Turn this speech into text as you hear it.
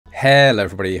Hello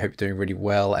everybody, hope you're doing really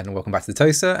well and welcome back to the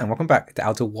Toaster and welcome back to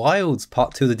Outer Wilds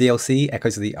Part 2 of the DLC,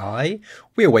 Echoes of the Eye.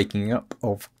 We are waking up,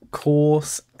 of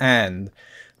course, and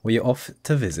we are off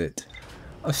to visit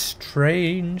a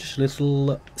strange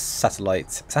little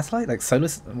satellite. Satellite? Like solar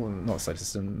system? Well, not solar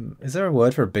system. Is there a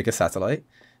word for a bigger satellite?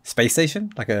 Space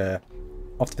station? Like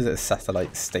off to visit a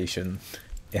satellite station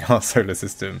in our solar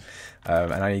system.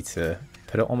 And I need to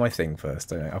put it on my thing first,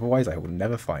 don't I? Otherwise I will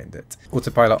never find it.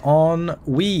 Autopilot on.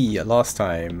 We, last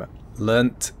time,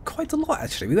 learnt quite a lot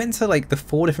actually. We went to like the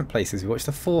 4 different places. We watched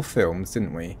the 4 films,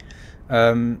 didn't we?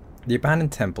 The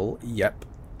abandoned temple, yep.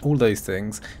 All those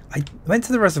things. I went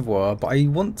to the reservoir, but I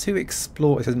want to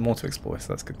explore. It says more to explore, so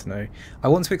that's good to know. I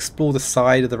want to explore the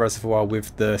side of the reservoir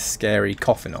with the scary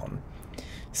coffin on.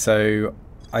 So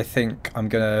I think I'm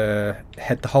gonna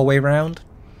head the whole way around.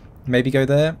 Maybe go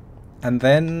there. And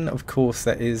then, of course,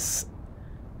 there is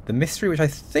the mystery, which I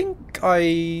think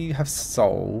I have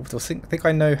solved, or think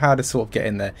I know how to sort of get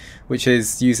in there, which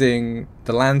is using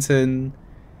the lantern,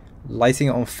 lighting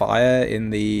it on fire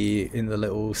in the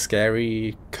little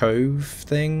scary cove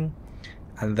thing,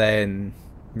 and then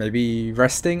maybe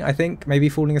resting, I think, maybe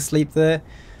falling asleep there.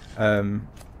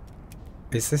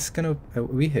 Is this gonna... Are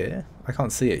we here? I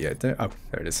can't see it yet. Oh,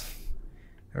 there it is.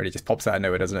 It already just pops out of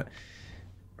nowhere, doesn't it?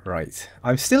 Right.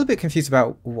 I'm still a bit confused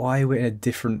about why we're in a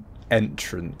different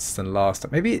entrance than last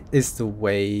time. Maybe it is the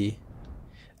way...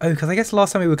 Oh, because I guess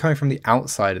last time we were coming from the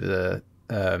outside of the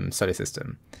solar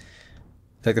system.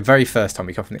 Like the very first time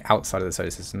we come from the outside of the solar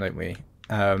system, don't we?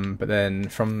 But then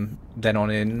from then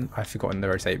on in, I've forgotten the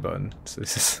rotate button. So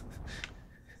this is...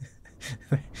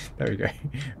 There we go.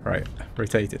 Right.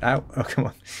 Rotate it out. Oh, come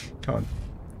on. Come on.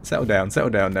 Settle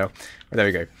down now. Oh, there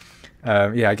we go.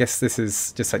 Yeah, I guess this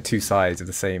is just like 2 sides of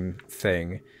the same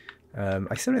thing.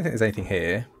 I still don't think there's anything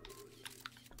here.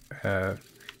 But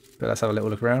let's have a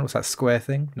little look around. What's that square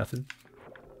thing? Nothing.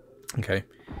 Okay.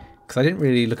 Because I didn't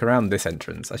really look around this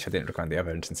entrance. Actually, I didn't look around the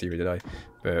other entrance either, did I?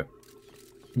 But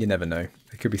you never know.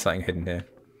 There could be something hidden here.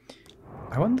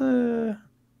 I wonder...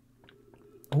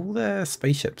 All their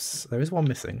spaceships. There is one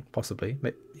missing, possibly.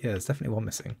 But yeah, there's definitely one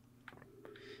missing.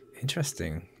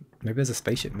 Interesting. Maybe there's a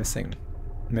spaceship missing.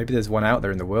 Maybe there's one out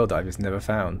there in the world that I've just never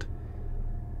found.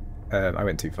 I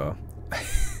went too far.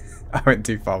 I went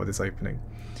too far with this opening.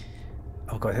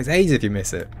 Oh god, it's ages if you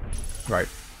miss it. Right.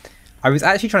 I was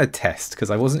actually trying to test because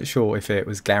I wasn't sure if it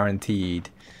was guaranteed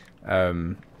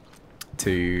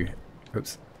to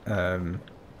open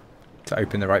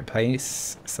the right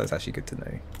place. So that's actually good to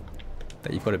know.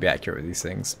 That you've got to be accurate with these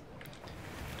things.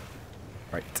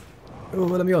 Right. Oh,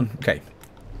 let me on. Okay.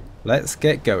 Let's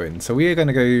get going. So we are going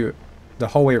to go the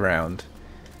whole way around.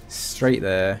 Straight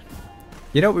there.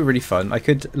 You know what would be really fun? I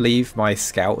could leave my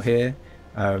scout here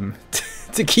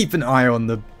to keep an eye on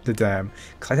the dam.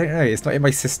 Because I don't know. It's not in my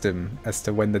system as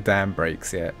to when the dam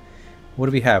breaks yet. What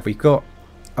do we have? We've got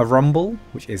a rumble,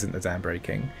 which isn't the dam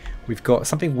breaking. We've got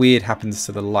something weird happens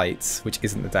to the lights, which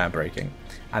isn't the dam breaking.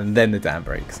 And then the dam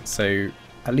breaks. So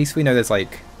at least we know there's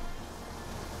like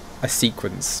a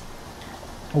sequence.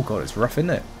 Oh god, it's rough, isn't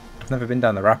it? I've never been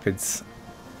down the rapids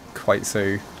quite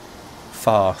so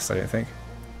fast, I don't think.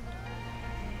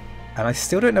 And I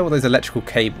still don't know what those electrical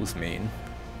cables mean.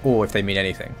 Or if they mean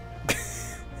anything.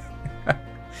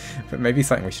 But maybe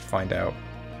something we should find out.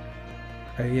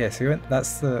 Oh yeah, so we went,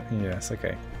 that's the... Yes,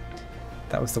 okay.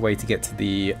 That was the way to get to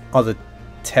the other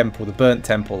temple, the burnt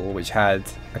temple, which had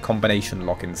a combination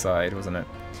lock inside, wasn't it?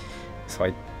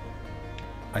 So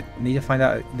I need to find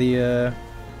out the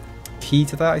key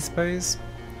to that, I suppose.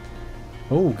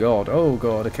 Oh god,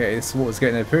 okay, this water's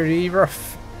getting pretty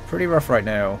rough right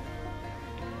now.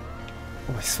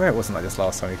 Oh, I swear it wasn't like this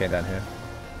last time we came down here.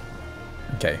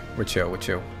 Okay, we're chill.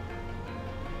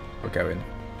 We're going.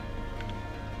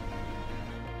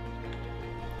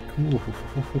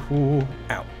 Ooh,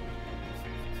 ow.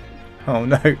 Oh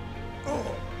no.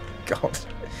 Oh god.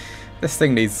 This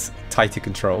thing needs tighter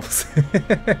controls.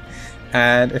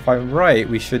 And if I'm right,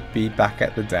 we should be back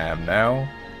at the dam now.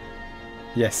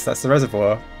 Yes, that's the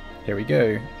reservoir. Here we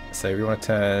go. So we want to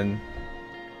turn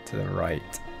to the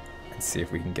right and see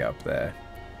if we can get up there.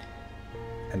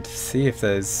 And see if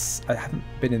there's... I haven't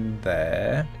been in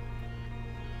there.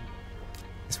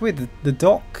 It's weird, the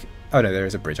dock... Oh no, there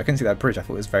is a bridge. I couldn't see that bridge. I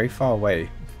thought it was very far away.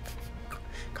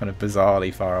 Kind of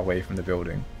bizarrely far away from the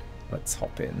building. Let's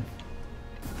hop in.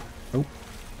 Oh.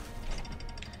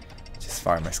 Just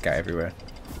firing my scout everywhere.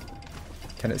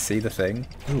 Can it see the thing?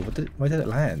 Ooh, where did it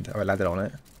land? Oh, it landed on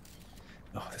it.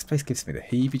 Oh, this place gives me the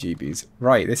heebie-jeebies.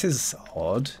 Right, this is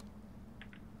odd.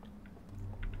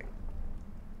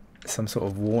 Some sort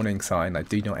of warning sign, like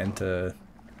do not enter.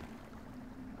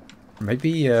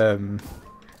 Maybe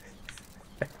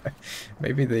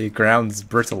Maybe the ground's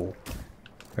brittle.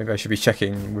 Maybe I should be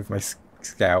checking with my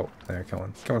scout. No, come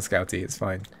on. Come on, Scouty. It's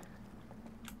fine.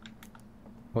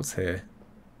 What's here?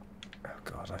 Oh,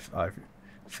 God. I've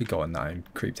forgotten that I'm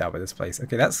creeped out by this place.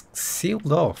 Okay, that's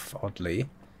sealed off, oddly.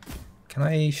 Can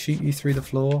I shoot you through the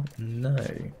floor? No.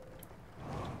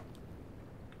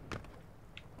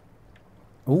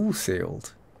 All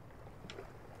sealed.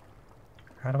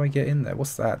 How do I get in there?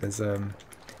 What's that? There's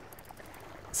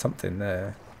something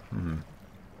there.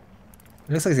 It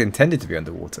looks like it's intended to be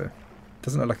underwater.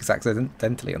 Doesn't look like it's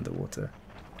accidentally underwater.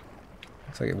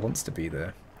 Looks like it wants to be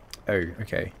there. Oh,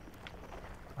 okay.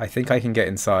 I think I can get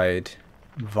inside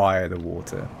via the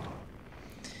water.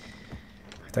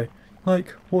 I don't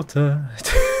like water.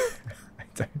 I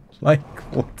don't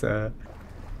like water.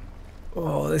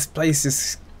 Oh, this place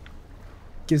just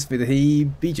gives me the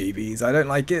heebie-jeebies. I don't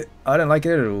like it. I don't like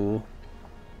it at all.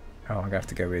 Oh, I'm gonna have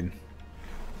to go in.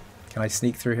 Can I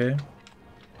sneak through here?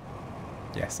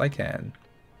 Yes, I can.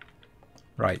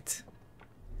 Right.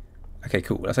 Okay,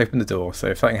 cool. Let's open the door. So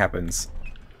if something happens,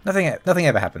 nothing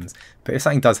ever happens. But if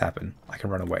something does happen, I can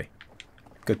run away.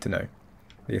 Good to know.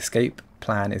 The escape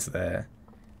plan is there.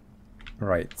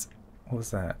 Right. What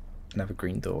was that? Another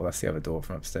green door. That's the other door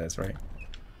from upstairs, right?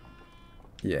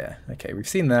 Yeah. Okay, we've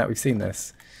seen that. We've seen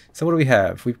this. So what do we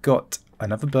have? We've got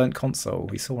another burnt console.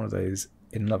 We saw one of those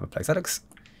in another place. That looks,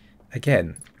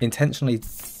 again, intentionally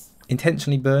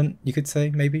burnt, you could say,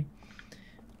 maybe.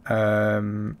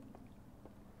 Okay,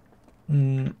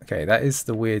 that is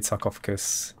the weird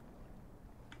sarcophagus.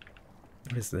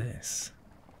 What is this?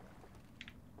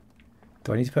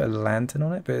 Do I need to put a lantern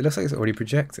on it? But it looks like it's already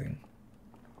projecting.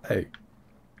 Oh.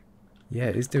 Yeah,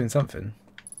 it is doing something.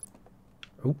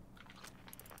 Oh.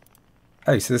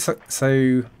 Oh,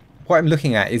 so what I'm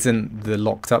looking at isn't the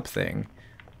locked up thing.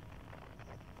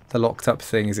 The locked up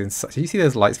thing is inside. Do you see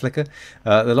those lights flicker?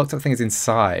 The locked up thing is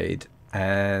inside,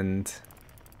 and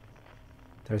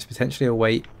there is potentially a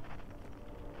way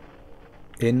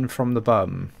in from the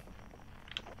bum.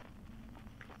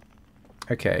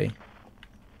 Okay.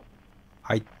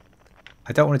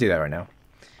 I don't want to do that right now,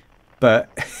 but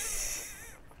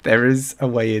there is a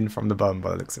way in from the bum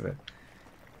by the looks of it.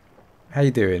 How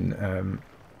you doing?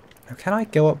 Can I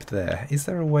go up there? Is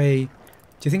there a way? Do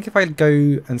you think if I go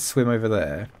and swim over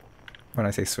there? When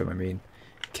I say swim, I mean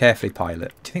carefully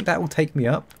pilot. Do you think that will take me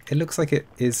up? It looks like it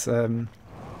is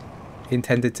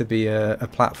intended to be a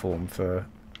platform for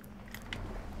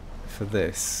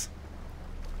this.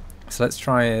 So let's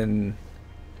try and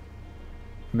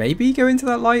maybe go into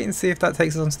that light and see if that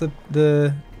takes us onto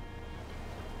the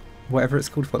whatever it's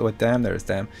called. For the word dam, there is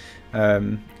dam.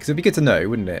 Because it'd be good to know,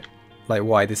 wouldn't it? Like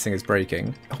why this thing is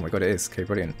breaking. Oh my god, it is. Okay,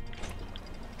 brilliant.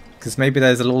 Because maybe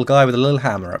there's a little guy with a little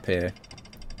hammer up here.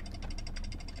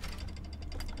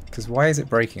 Because why is it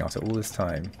breaking after all this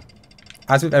time?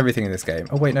 As with everything in this game.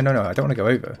 Oh wait, no, I don't want to go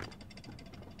over.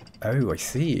 Oh, I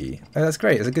see. Oh, that's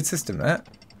great. It's a good system, that.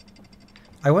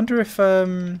 I wonder if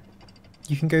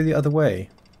you can go the other way.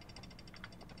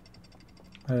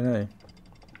 I don't know.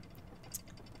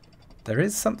 There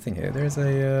is something here. There is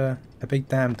a big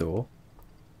damn door.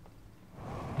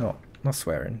 Not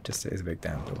swearing, just it is a big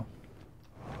damn door.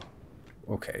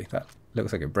 Okay, that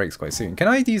looks like it breaks quite soon. Can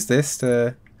I use this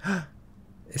to...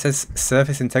 It says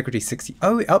surface integrity 60.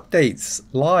 Oh, it updates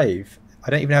live. I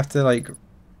don't even have to like...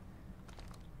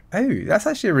 Oh, that's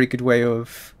actually a really good way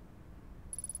of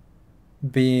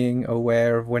being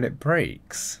aware of when it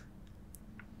breaks.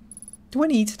 Do I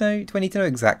need to know? Do I need to know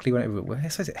exactly when it... I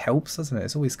suppose it helps, doesn't it?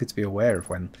 It's always good to be aware of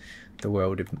when the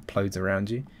world implodes around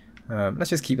you.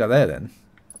 Let's just keep that there then.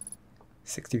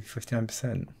 60 to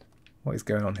 59%. What is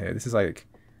going on here? This is like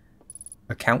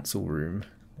a council room.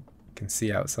 You can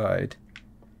see outside.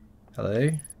 Hello?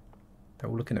 They're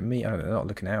all looking at me. Oh, they're not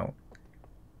looking out.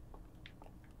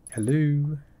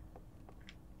 Hello?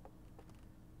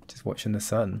 Just watching the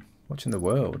sun. Watching the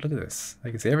world. Look at this. I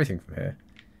can see everything from here.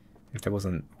 If there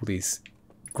wasn't all these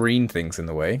green things in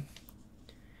the way.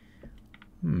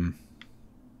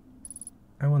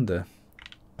 I wonder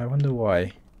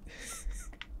why.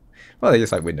 Well, they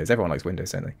just like Windows. Everyone likes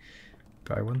Windows, don't they?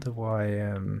 But I wonder why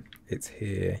it's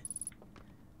here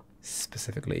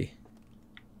specifically.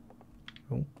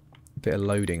 Oh, a bit of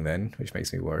loading then, which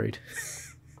makes me worried.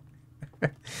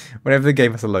 Whenever the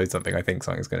game has to load something, I think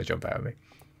something's going to jump out at me.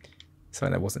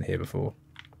 Something that wasn't here before.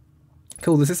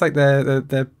 Cool, this is like their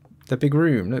big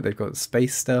room. Look, they've got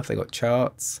space stuff, they've got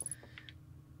charts.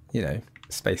 You know,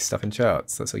 space stuff and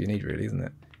charts. That's all you need really, isn't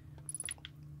it?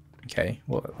 Okay,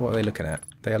 what are they looking at?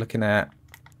 They are looking at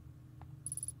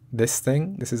this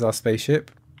thing. This is our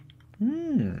spaceship.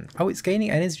 Oh, it's gaining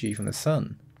energy from the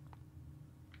sun.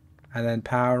 And then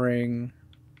powering...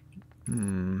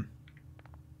 I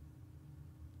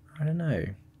don't know.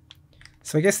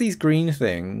 So I guess these green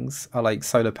things are like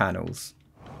solar panels.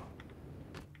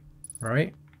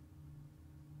 Right?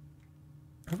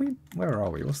 Have we... Where are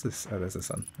we? What's this? Oh, there's the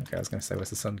sun. Okay, I was going to say, where's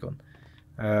the sun gone?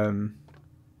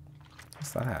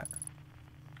 What's that?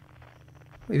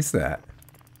 What is that?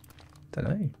 Don't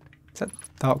know. Is that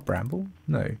dark bramble?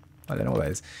 No. I don't know what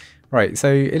that is. Right,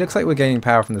 so it looks like we're gaining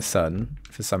power from the sun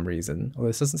for some reason. Although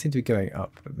this doesn't seem to be going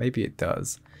up, but maybe it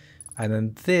does. And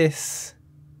then this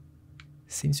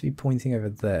seems to be pointing over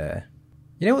there.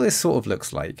 You know what this sort of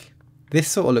looks like? This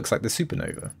sort of looks like the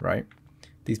supernova, right?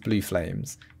 These blue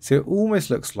flames. So it almost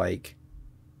looks like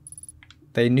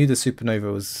they knew the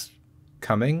supernova was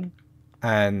coming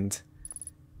and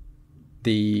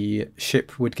the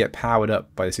ship would get powered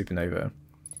up by the supernova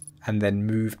and then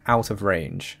move out of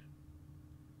range.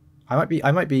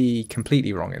 I might be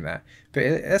completely wrong in that,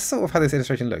 but that's sort of how this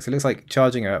illustration looks. It looks like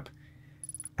charging up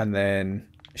and then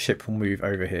ship will move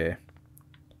over here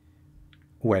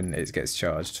when it gets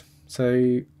charged.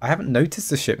 So I haven't noticed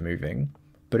the ship moving,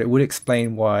 but it would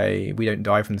explain why we don't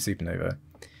die from the supernova.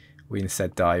 We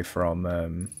instead die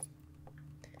from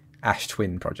ash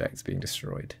twin projects being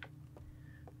destroyed.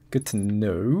 Good to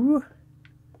know.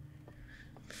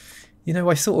 You know,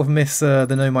 I sort of miss the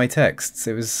Know My Texts.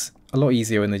 It was a lot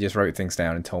easier when they just wrote things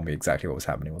down and told me exactly what was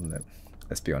happening, wasn't it?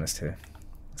 Let's be honest here.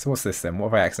 So what's this then?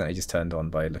 What have I accidentally just turned on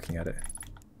by looking at it?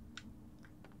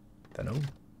 Don't know.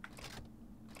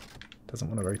 Doesn't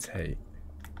want to rotate.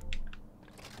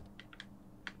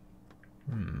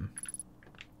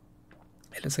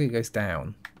 It looks like it goes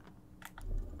down.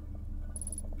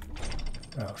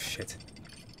 Oh shit.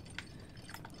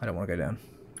 I don't want to go down.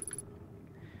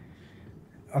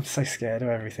 I'm so scared of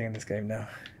everything in this game now.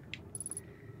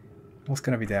 What's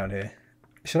going to be down here?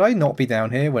 Should I not be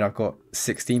down here when I've got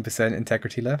 16%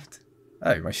 integrity left?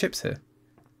 Oh, my ship's here.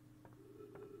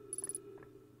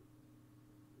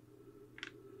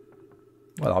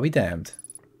 Well, I'll be damned.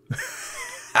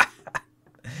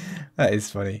 That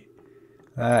is funny.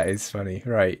 That is funny.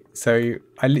 Right, so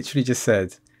I literally just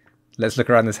said, let's look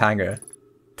around this hangar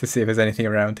to see if there's anything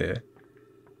around here.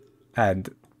 And,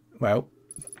 well,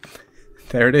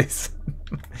 there it is.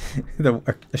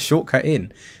 A shortcut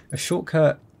in. A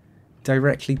shortcut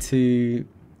directly to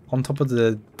on top of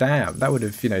the dam. That would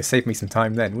have, you know, saved me some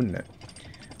time then, wouldn't it?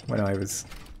 When I was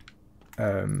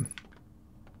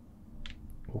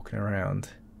walking around.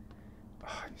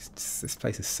 Oh, this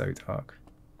place is so dark.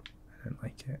 I don't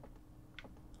like it.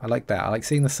 I like that. I like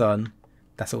seeing the sun.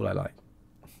 That's all I like.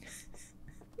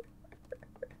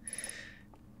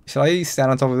 Shall I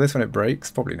stand on top of this when it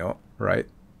breaks? Probably not, right?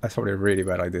 That's probably a really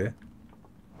bad idea.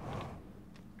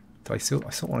 Do I still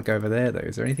want to go over there though?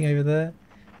 Is there anything over there?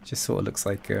 It just sort of looks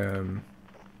like a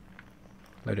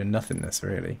load of nothingness,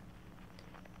 really.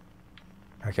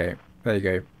 Okay, there you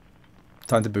go.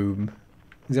 Time to boom.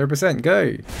 0%,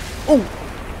 go! Oh!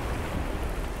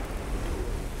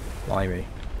 Blimey.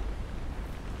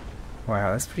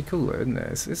 Wow, that's pretty cool though, isn't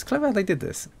it? It's clever how they did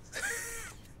this.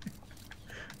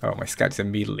 Oh, my scout's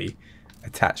immediately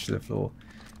attached to the floor.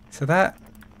 So that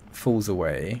falls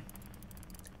away,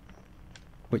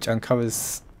 which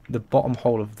uncovers the bottom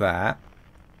hole of that.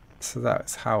 So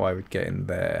that's how I would get in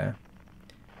there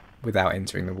without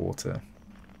entering the water.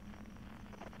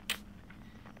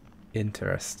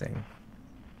 Interesting.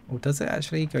 Or does it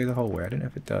actually go the whole way? I don't know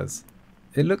if it does.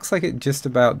 It looks like it just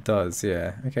about does,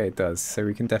 yeah. Okay, it does. So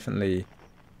we can definitely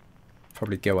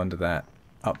probably go under that,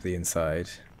 up the inside.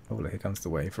 Oh, look, here comes the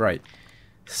wave. Right.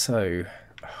 So,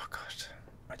 oh god.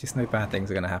 I just know bad things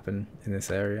are going to happen in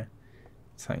this area.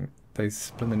 It's like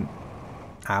those blooming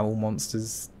owl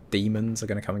monsters, demons are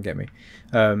going to come and get me.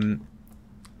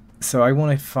 So I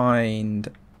want to find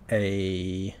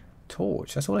a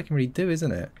torch. That's all I can really do,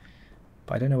 isn't it?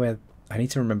 But I don't know where... I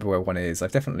need to remember where one is.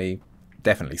 I've definitely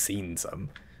seen some.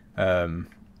 But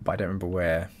I don't remember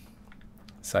where.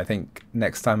 So I think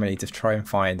next time I need to try and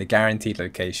find the guaranteed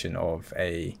location of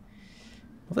a...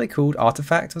 What are they called?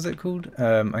 Artifact, was it called?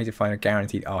 I need to find a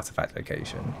guaranteed artifact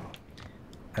location.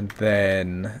 And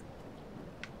then...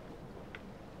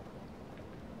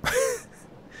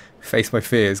 face my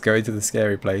fears, go into the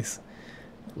scary place.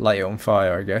 Light it on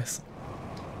fire, I guess.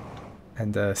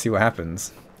 And see what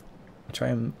happens. Which I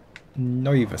am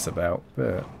nervous about,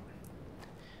 but...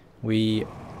 we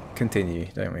continue,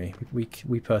 don't we?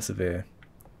 We persevere.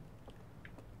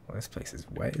 Well, this place is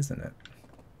wet, isn't it?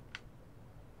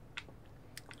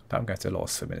 But I'm going to do a lot of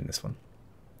swimming in this one.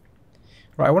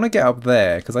 Right, I want to get up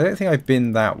there, because I don't think I've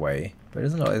been that way. But it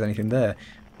doesn't look like there's anything there.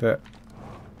 But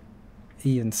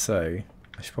even so,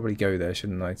 I should probably go there,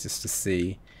 shouldn't I? Just to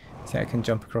see. See, I can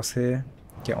jump across here,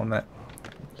 get on that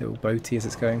little boaty as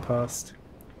it's going past.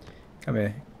 Come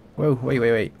here. Whoa, wait.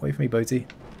 Wait for me, boaty.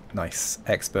 Nice.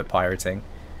 Expert pirating.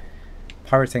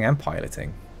 Pirating and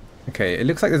piloting. Okay, it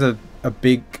looks like there's a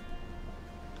big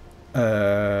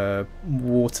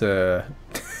water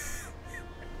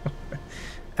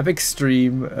a big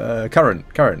stream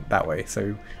current that way,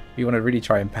 so we want to really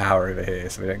try and power over here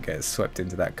so we don't get swept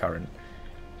into that current.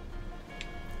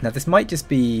 Now this might just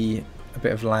be a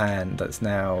bit of land that's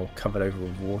now covered over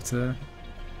with water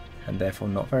and therefore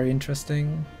not very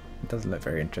interesting. It doesn't look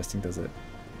very interesting, does it?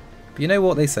 But you know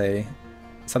what they say,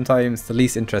 sometimes the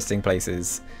least interesting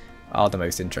places are the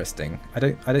most interesting. I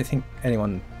don't think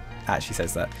anyone actually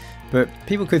says that, but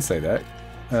people could say that.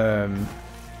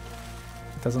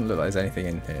 It doesn't look like there's anything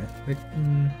in here.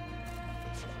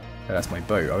 Oh, that's my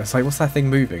boat. I was like, what's that thing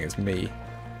moving? It's me.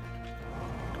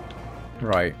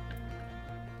 Right.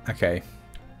 Okay.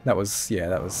 That was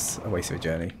a waste of a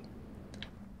journey.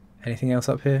 Anything else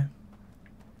up here?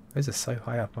 Those are so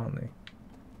high up, aren't they?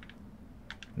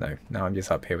 No, now I'm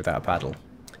just up here without a paddle.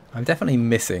 I'm definitely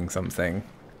missing something.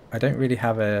 I don't really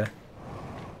have a...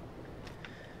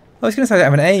 I was going to say I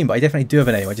have an aim, but I definitely do have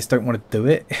an aim. I just don't want to do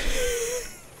it.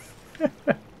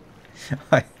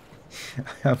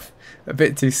 I'm a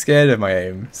bit too scared of my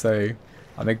aim, so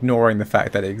I'm ignoring the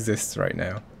fact that it exists right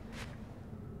now.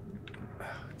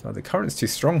 Oh, the current's too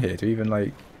strong here to even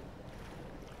like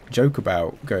joke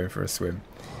about going for a swim.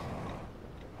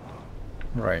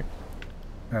 Right.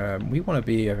 We want to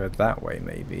be over that way,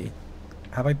 maybe.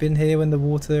 Have I been here when the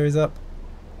water is up?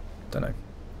 Don't know.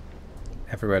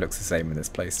 Everywhere looks the same in this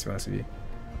place, to be honest with you.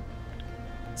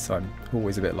 So I'm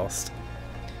always a bit lost.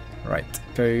 Right,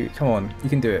 go, come on, you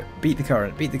can do it. Beat the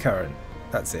current, beat the current.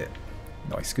 That's it.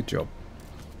 Nice, good job.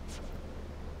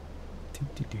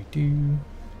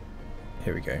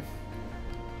 Here we go.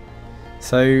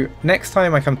 So next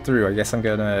time I come through, I guess I'm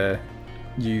gonna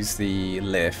use the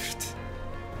lift.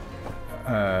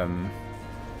 Ooh,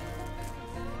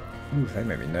 they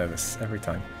make me nervous every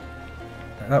time.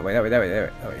 That way.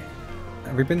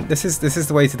 Have we been? This is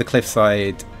the way to the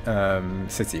cliffside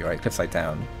city, right? Cliffside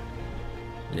town.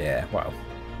 Yeah, wow.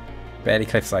 Barely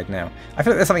cliffside now. I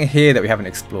feel like there's something here that we haven't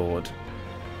explored.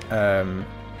 So I'm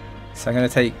going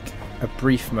to take a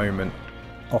brief moment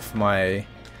off my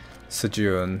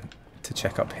sojourn to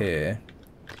check up here.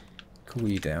 Cool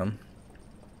you down.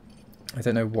 I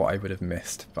don't know what I would have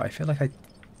missed, but I feel like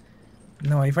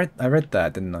No, I read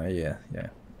that, didn't I? Yeah.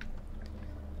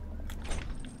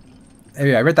 Oh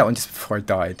yeah, I read that one just before I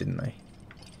died, didn't I?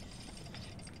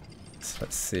 So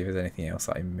let's see if there's anything else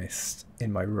that I missed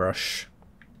in my rush.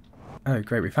 Oh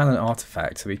great, we found an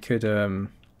artifact, so we could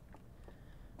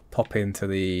pop into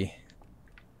the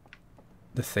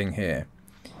thing here.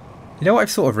 You know what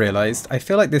I've sort of realised? I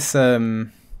feel like this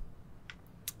is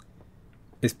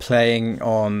playing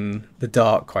on the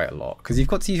dark quite a lot, because you've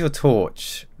got to use your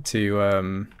torch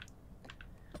to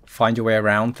find your way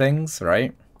around things,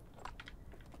 right?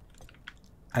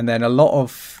 And then a lot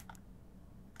of...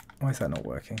 Why is that not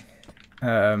working?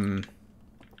 But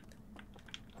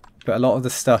a lot of the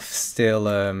stuff still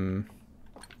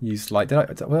use light.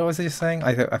 What was I just saying?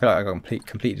 I feel like I got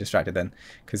completely distracted then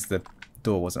because the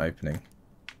door wasn't opening.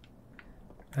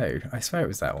 Oh, I swear it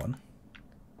was that one.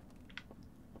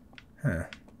 Huh.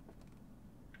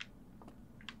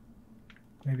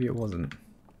 Maybe it wasn't.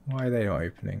 Why are they not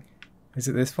opening? Is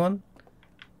it this one?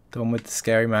 The one with the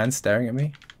scary man staring at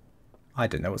me? I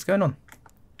don't know what's going on.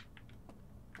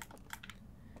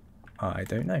 I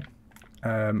don't know.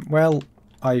 Well,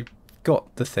 I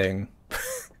got the thing,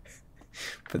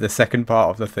 but the second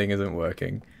part of the thing isn't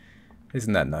working.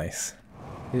 Isn't that nice?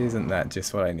 Isn't that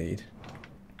just what I need?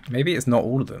 Maybe it's not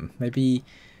all of them. Maybe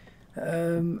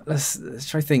let's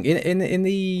try to think. In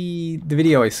the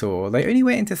video I saw, they only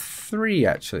went into 3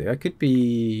 actually. I could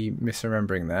be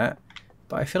misremembering that,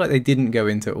 but I feel like they didn't go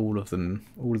into all of them,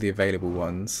 all of the available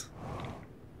ones.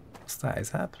 What's that? Is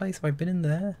that a place? Have I been in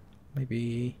there?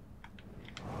 Maybe.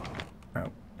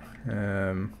 Oh.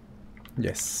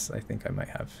 Yes, I think I might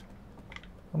have.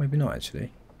 Or maybe not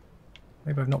actually.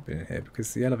 Maybe I've not been in here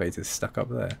because the elevator's stuck up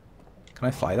there. Can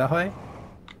I fly that high?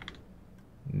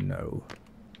 No.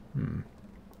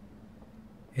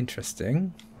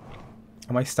 Interesting.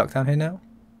 Am I stuck down here now?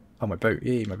 Oh, my boat.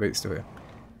 Yeah, my boat's still here.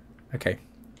 Okay.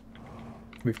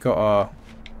 We've got our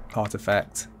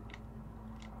artifact.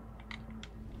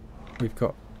 We've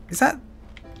got... Is that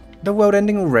the world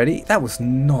ending already? That was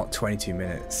not 22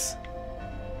 minutes.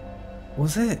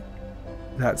 Was it?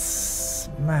 That's...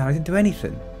 Man, I didn't do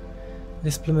anything.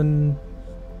 This blooming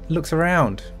looks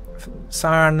around.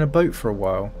 Sat around in a boat for a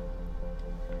while.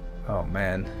 Oh,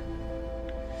 man.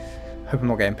 Hope I'm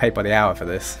not getting paid by the hour for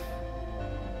this.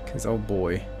 Because, oh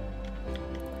boy.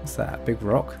 What's that? Big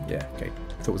rock? Yeah, okay.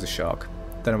 I thought it was a shark.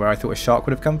 Don't know where I thought a shark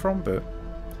would have come from, but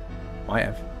might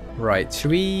have. Right,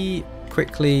 should we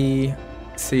quickly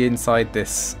see inside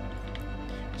this?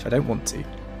 Which I don't want to.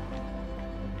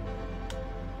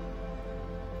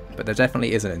 But there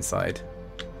definitely isn't inside.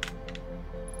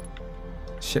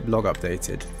 Ship log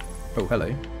updated. Oh,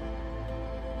 hello.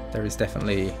 There is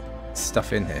definitely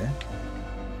stuff in here.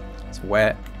 It's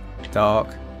wet,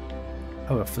 dark.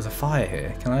 Oh, there's a fire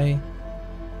here. Can I?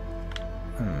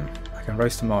 I can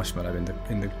roast a marshmallow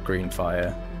in the green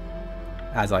fire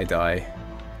as I die.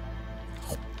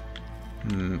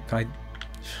 Can I?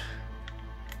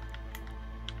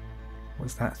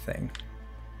 What's that thing?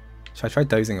 Should I try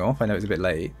dozing off? I know it's a bit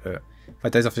late, but if I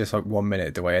doze off for just like 1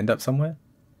 minute, do I end up somewhere?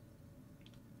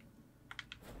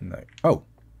 No. Oh!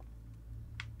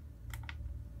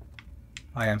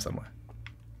 I am somewhere.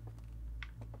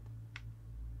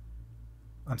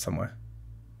 I'm somewhere.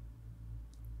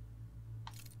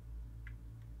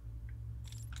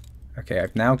 Okay,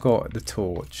 I've now got the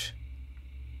torch.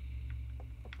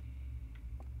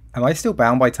 Am I still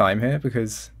bound by time here?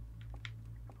 Because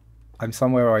I'm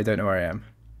somewhere where I don't know where I am.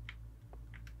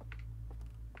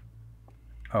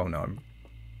 Oh no.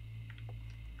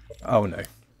 Oh no.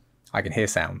 I can hear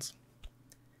sounds.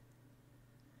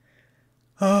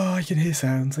 Oh, I can hear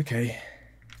sounds. Okay.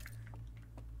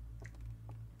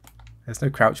 There's no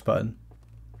crouch button.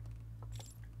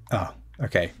 Oh,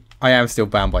 okay. I am still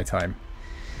bound by time.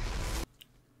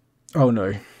 Oh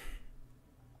no.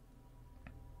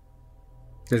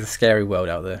 There's a scary world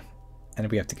out there. And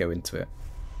we have to go into it.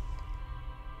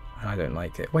 I don't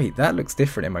like it. Wait, that looks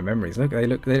different in my memories. Look, they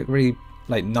look really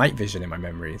like night vision in my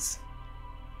memories.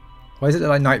 Why does it look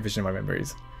like night vision in my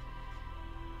memories?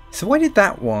 So why did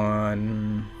that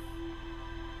one?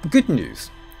 Good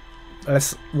news.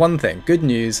 That's one thing. Good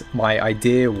news, my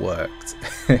idea worked.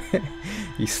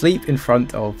 You sleep in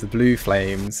front of the blue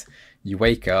flames, you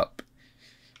wake up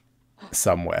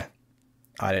somewhere.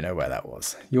 I don't know where that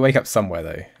was. You wake up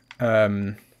somewhere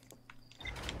though.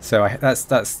 So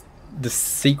that's the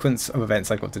sequence of events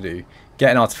I've got to do.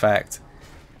 Get an artifact,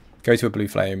 go to a blue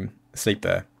flame, sleep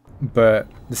there. But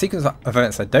the sequence of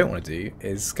events I don't want to do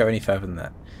is go any further than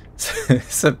that.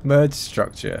 Submerged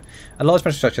structure. A large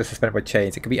metal structure suspended by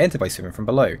chains. It can be entered by swimming from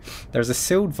below. There is a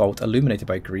sealed vault illuminated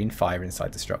by green fire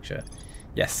inside the structure.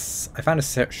 Yes. I found a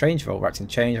strange vault wrapped in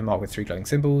chains and marked with 3 glowing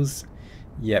symbols.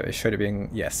 Yeah, it showed it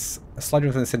being... Yes. A slider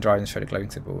within the center island showed a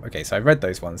glowing symbol. Okay, so I read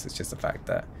those ones. It's just the fact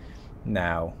that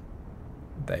now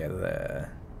they are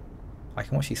there. I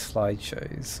can watch these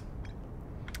slideshows.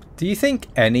 Do you think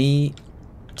any...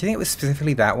 Do you think it was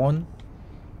specifically that one?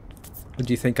 Or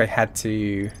do you think I had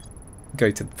to go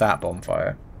to that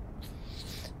bonfire?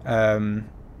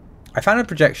 I found a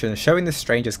projection showing the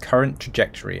stranger's current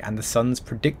trajectory and the sun's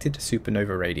predicted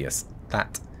supernova radius.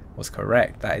 That was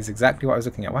correct. That is exactly what I was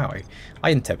looking at. Wow, I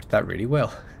interpreted that really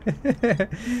well.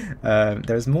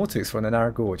 There's more to explore in the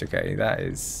narrow gorge. Okay, that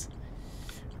is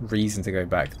reason to go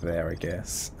back there, I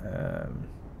guess.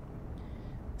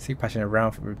 See passing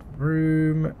around from the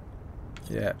room.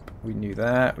 Yep, we knew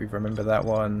that. We remember that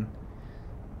one.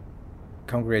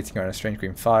 Congregating around a strange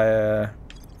green fire.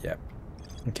 Yep.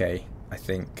 Okay, I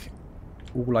think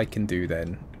all I can do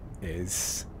then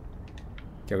is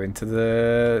go into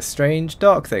the strange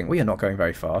dark thing. We are not going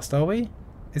very fast, are we?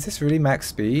 Is this really max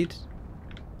speed?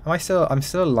 I'm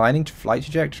still aligning to flight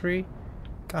trajectory?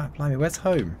 God blimey, where's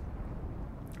home?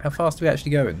 How fast are we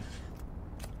actually going?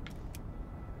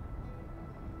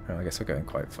 Oh, I guess we're going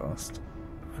quite fast.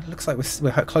 It looks like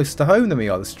we're closer to home than we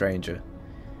are the stranger.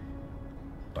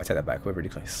 I take that back, we're really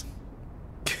close.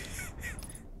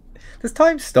 Does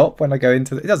time stop when I go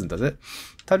into the... It doesn't, does it?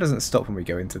 Time doesn't stop when we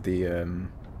go into the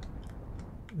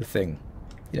thing.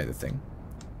 You know the thing.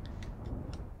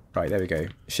 Right, there we go.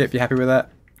 Ship, you happy with that?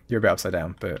 You're a bit upside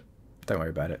down, but don't worry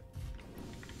about it.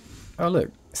 Oh look,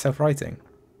 self-writing.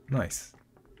 Nice.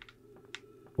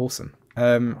 Awesome.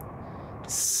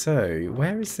 So,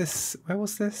 where is this... Where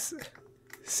was this?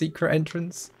 Secret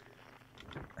entrance?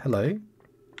 Hello?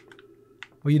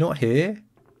 Were you not here?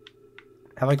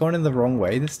 Have I gone in the wrong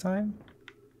way this time?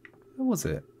 Where was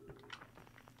it?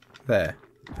 There.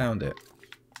 Found it.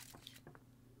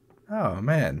 Oh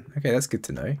man. Okay, that's good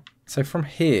to know. So from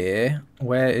here,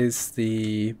 where is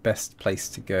the best place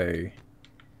to go?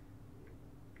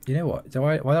 You know what?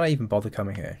 Why did I even bother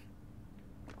coming here?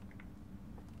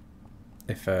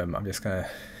 If I'm just gonna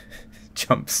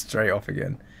jump straight off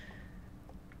again.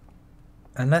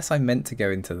 Unless I meant to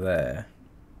go into there.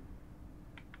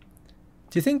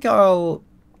 Do you think I'll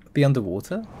be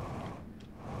underwater?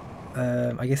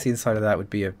 I guess the inside of that would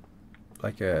be an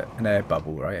air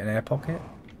bubble, right? An air pocket?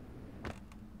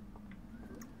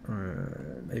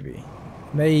 Maybe.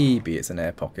 Maybe it's an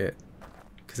air pocket.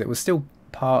 Because it was still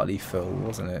partly full,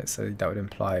 wasn't it? So that would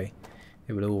imply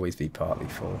it would always be partly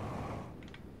full.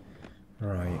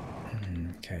 Right.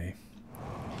 Okay.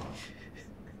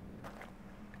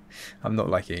 I'm not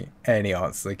liking any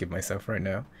answers I give myself right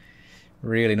now.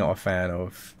 Really not a fan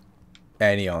of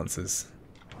any answers.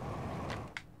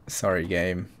 Sorry,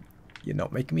 game. You're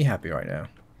not making me happy right now.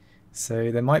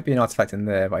 So there might be an artifact in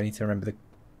there, but I need to remember the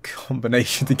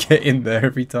combination to get in there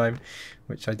every time,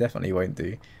 which I definitely won't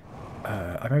do.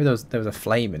 I remember there was a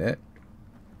flame in it.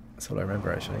 That's all I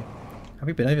remember, actually. Have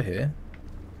we been over here?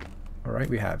 Alright,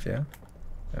 we have, yeah.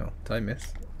 Oh, did I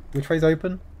miss? Which way's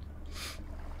open?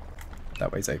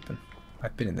 That way's open.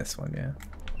 I've been in this one, yeah.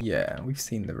 Yeah, we've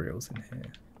seen the reels in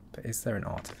here. But is there an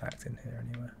artifact in here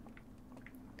anywhere?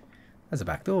 There's a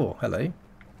back door. Hello.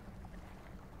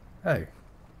 Oh.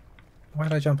 Why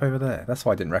did I jump over there? That's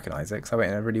why I didn't recognise it, because I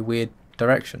went in a really weird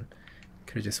direction.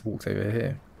 Could have just walked over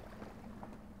here.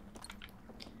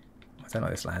 I don't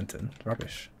like this lantern.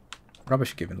 Rubbish.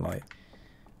 Rubbish giving light.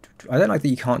 I don't like that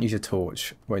you can't use your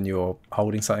torch when you're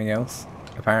holding something else,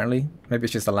 apparently. Maybe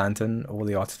it's just a lantern or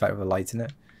the artifact with a light in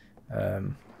it.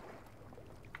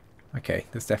 Okay,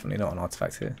 there's definitely not an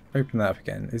artifact here. Open that up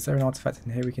again. Is there an artifact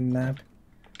in here we can nab?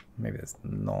 Maybe there's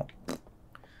not.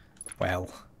 Well,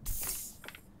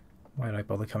 why did I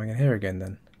bother coming in here again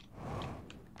then?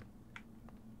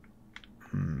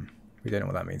 We don't know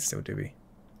what that means still, do we?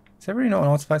 Is there really not an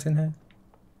artifact in here?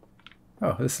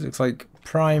 Oh, this looks like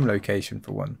prime location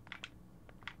for one.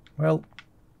 Well,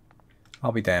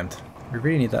 I'll be damned. We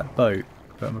really need that boat,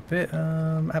 but I'm a bit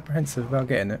apprehensive about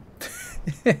getting it.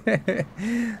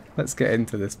 Let's get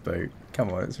into this boat.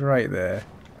 Come on, it's right there.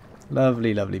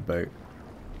 Lovely, lovely boat.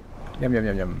 Yum, yum,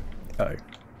 yum, yum. Uh-oh.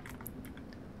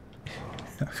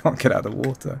 I can't get out of the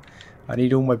water. I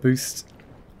need all my boost.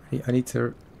 I need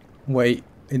to wait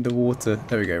in the water.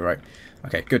 There we go, right.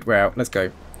 Okay, good, we're out. Let's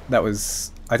go. That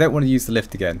was... I don't want to use the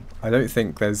lift again. I don't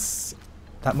think there's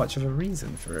that much of a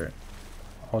reason for it.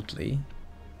 Oddly.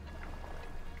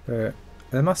 But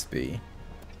there must be.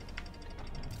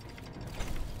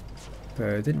 But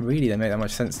it didn't really make that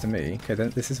much sense to me. Okay, then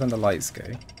this is when the lights go.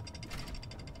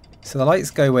 So the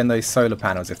lights go when those solar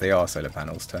panels, if they are solar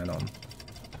panels, turn on.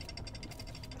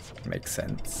 Makes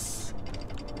sense.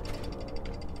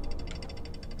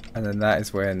 And then that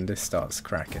is when this starts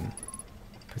cracking.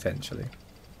 Potentially.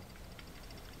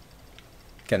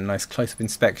 Get a nice close-up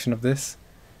inspection of this.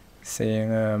 Seeing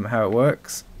how it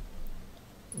works.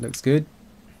 Looks good.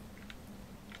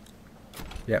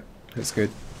 Yep, looks good.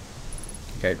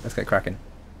 Okay, let's get cracking.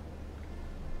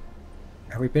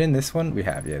 Have we been in this one? We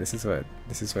have, yeah. This is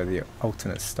where the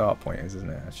alternate start point is, isn't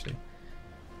it? Actually,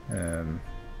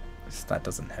 that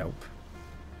doesn't help.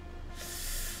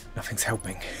 Nothing's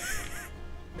helping.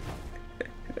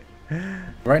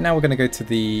 Right now, we're going to go to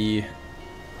the.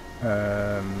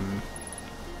 Where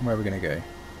are we going to go?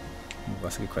 Oh,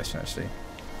 that's a good question, actually.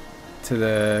 To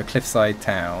the cliffside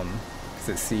town, because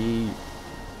it's the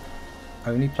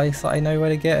only place that I know where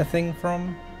to get a thing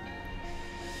from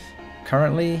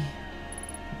currently.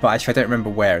 But actually I don't remember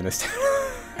where in this town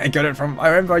I got it from. I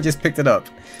remember I just picked it up,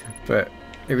 but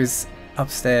it was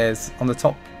upstairs on the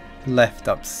top left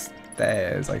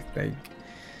upstairs, I think.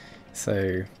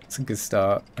 So it's a good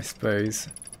start, I suppose.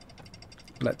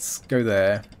 Let's go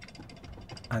there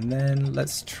and then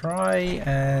let's try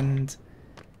and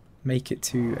make it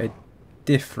to a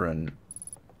different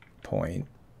point.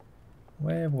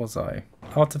 Where was I?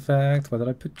 Artifact, where did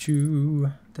I put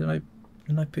you? Didn't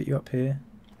I put you up here?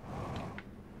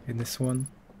 In this one?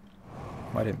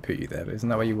 I didn't put you there, but isn't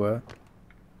that where you were?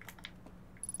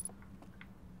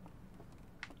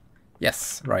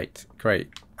 Yes, right, great.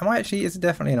 Am I actually, is it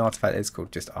definitely an artifact? It's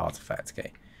called just artifact,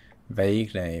 okay.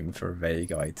 Vague name for a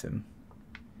vague item.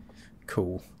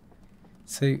 Cool.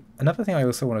 So, another thing I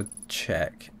also want to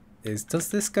check is, does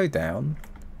this go down?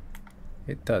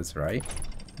 It does, right?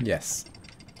 Yes.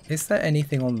 Is there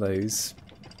anything on those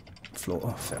floors?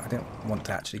 Oh, I don't want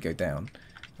to actually go down.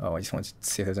 Oh, I just wanted to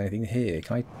see if there's anything here.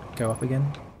 Can I go up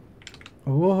again?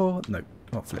 Oh, no.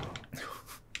 Oh, flip.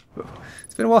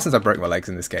 It's been a while since I broke my legs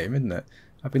in this game, isn't it?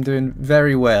 I've been doing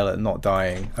very well at not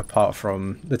dying, apart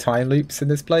from the time loops in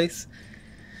this place.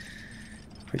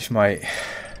 Which might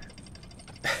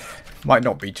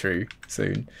not be true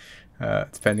soon,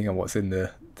 depending on what's in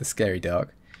the scary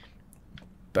dark.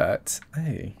 But,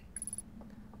 hey,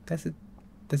 there's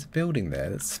a building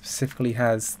there that specifically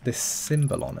has this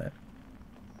symbol on it.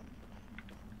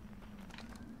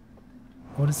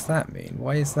 What does that mean?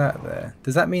 Why is that there?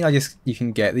 Does that mean you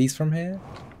can get these from here?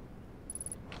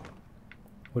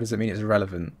 What does it mean it's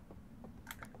irrelevant?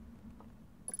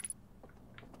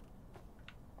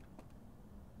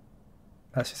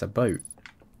 That's just a boat.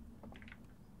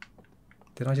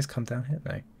 Did I just come down here?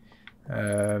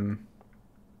 No.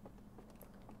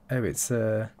 Oh, it's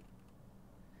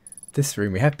this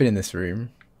room. We have been in this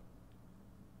room.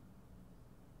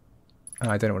 Oh,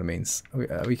 I don't know what it means.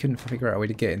 We couldn't figure out a way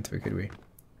to get into it, could we?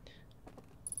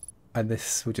 And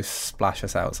this will just splash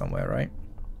us out somewhere, right?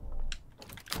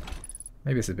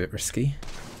 Maybe it's a bit risky.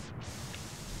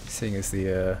 Seeing as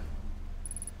the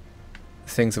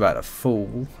thing's about to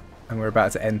fall and we're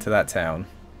about to enter that town.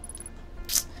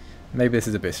 Maybe this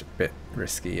is a bit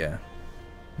risky, yeah.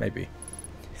 Maybe.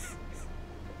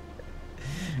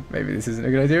 Maybe this isn't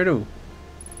a good idea at all.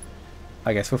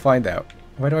 I guess we'll find out.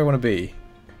 Where do I want to be?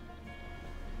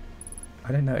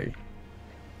 I don't know.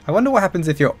 I wonder what happens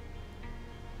if you're...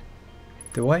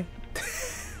 Do I?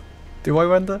 Do I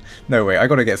wonder? No, wait, I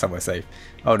gotta get somewhere safe.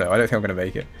 Oh no, I don't think I'm gonna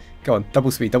make it. Go on,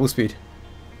 double speed, double speed.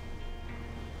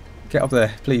 Get up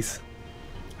there, please.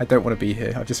 I don't want to be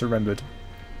here, I've just remembered.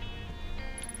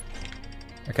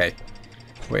 Okay,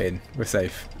 we're in, we're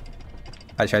safe.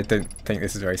 Actually, I don't think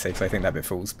this is very safe, so I think that bit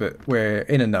falls, but we're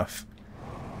in enough.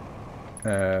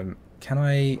 Can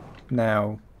I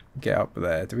now get up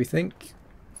there, do we think?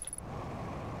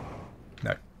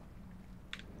 No.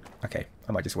 Okay,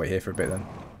 I might just wait here for a bit then.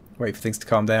 Wait for things to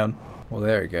calm down. Well,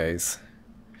 there it goes.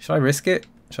 Should I risk it?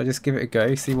 Should I just give it a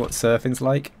go, see what surfing's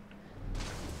like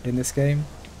in this game?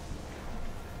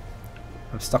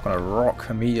 I'm stuck on a rock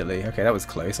immediately. Okay, that was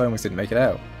close. I almost didn't make it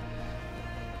out.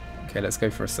 Okay, let's go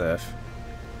for a surf.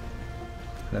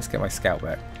 Let's get my scout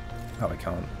back. Oh, I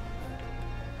can't.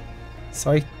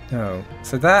 So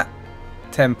so that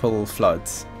temple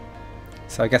floods.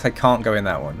 So I guess I can't go in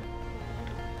that one.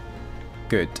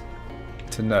 Good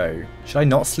to know. Should I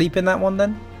not sleep in that one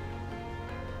then?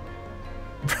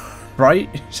 Right?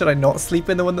 Should I not sleep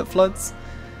in the one that floods?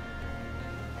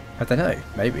 I don't know.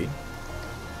 Maybe.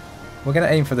 We're going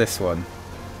to aim for this one.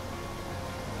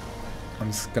 I'm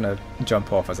just going to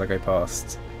jump off as I go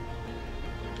past.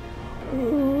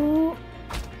 Oh.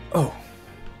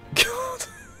 God.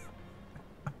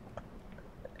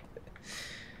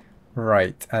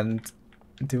 Right, and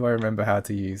do I remember how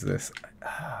to use this?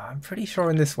 I'm pretty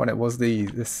sure in this one it was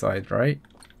this side, right?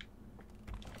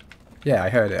 Yeah, I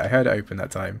heard it. I heard it open that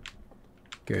time.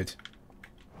 Good.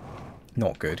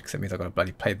 Not good, because it means I've got to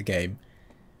bloody play the game.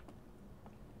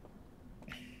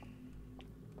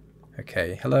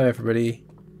 Okay, hello everybody.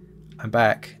 I'm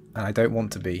back, and I don't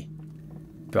want to be.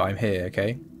 But I'm here,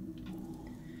 okay?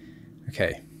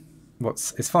 Okay.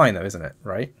 It's fine though, isn't it?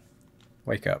 Right?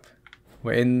 Wake up.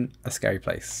 We're in a scary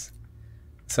place.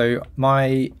 So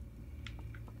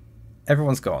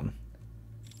everyone's gone.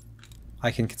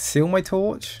 I can conceal my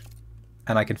torch,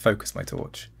 and I can focus my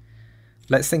torch.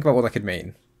 Let's think about what that could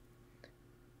mean.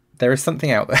 There is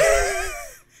something out there.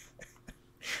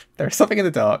 There is something in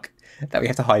the dark that we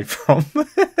have to hide from.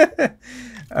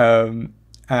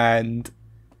 And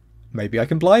maybe I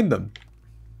can blind them.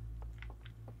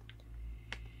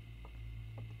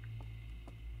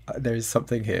 There is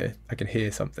something here. I can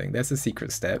hear something. There's the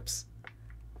secret steps.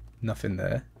 Nothing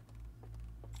there.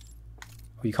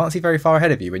 Well, you can't see very far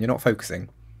ahead of you when you're not focusing.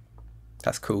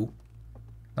 That's cool.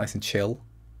 Nice and chill.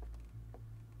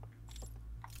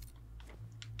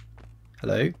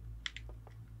 Hello?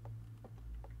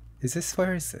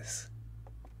 Where is this?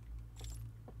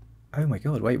 Oh my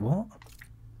god, wait, what?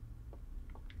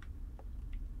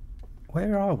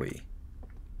 Where are we?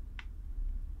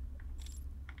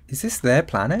 Is this their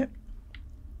planet?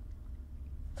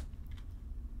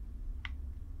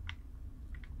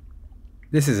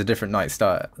 This is a different night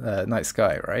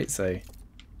sky, right? So,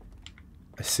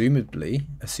 assumably,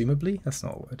 that's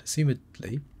not a word.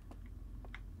 Assumedly,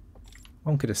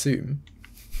 one could assume.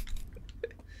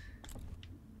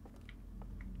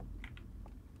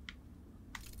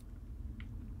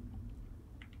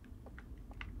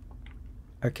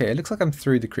 Okay, it looks like I'm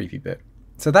through the creepy bit.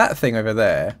 So that thing over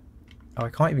there. Oh, I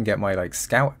can't even get my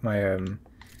scout, my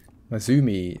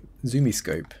zoomy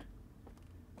scope.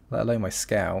 Let alone my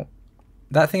scout.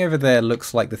 That thing over there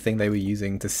looks like the thing they were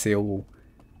using to seal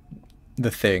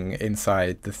the thing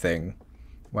inside the thing.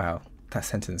 Wow, that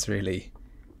sentence really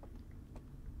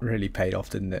paid off,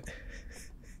 didn't it?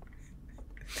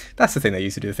 That's the thing they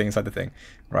used to do, the thing inside the thing.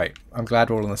 Right, I'm glad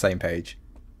we're all on the same page.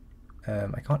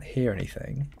 I can't hear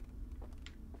anything.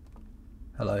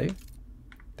 Hello?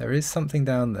 There is something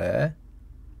down there.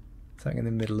 Something in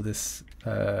the middle of this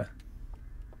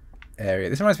area.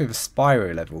 This reminds me of a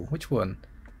Spyro level. Which one?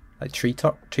 Like tree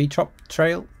top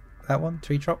trail? That one?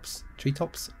 Tree tops?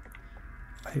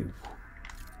 Oh.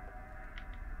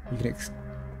 You can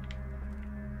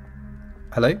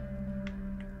Hello?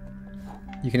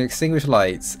 You can extinguish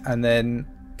lights and then...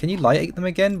 Can you light them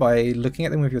again by looking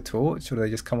at them with your torch, or do they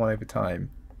just come on over time?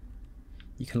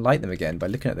 You can light them again by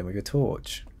looking at them with your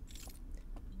torch.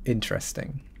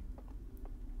 Interesting.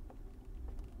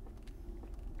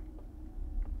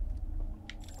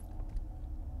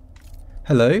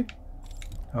 Hello?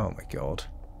 Oh my god.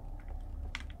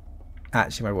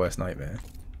 Actually my worst nightmare.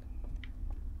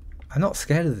 I'm not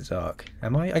scared of the dark,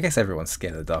 am I? I guess everyone's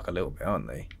scared of the dark a little bit, aren't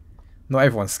they? Not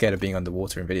everyone's scared of being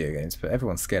underwater in video games, but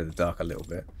everyone's scared of the dark a little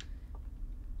bit.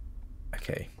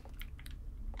 Okay.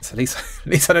 So at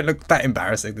least I don't look that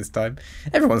embarrassing this time.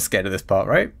 Everyone's scared of this part,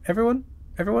 right? Everyone?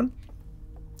 Everyone?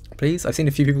 Please? I've seen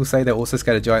a few people say they're also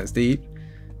scared of Giants Deep.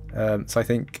 So I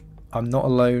think I'm not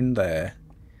alone there.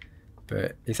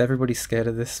 But is everybody scared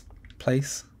of this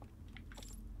place?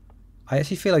 I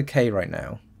actually feel okay right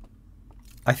now.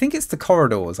 I think it's the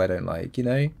corridors I don't like, you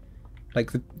know?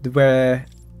 Like the where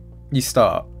you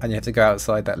start and you have to go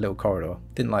outside that little corridor.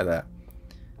 Didn't like that.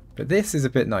 But this is a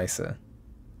bit nicer.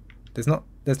 There's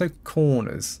no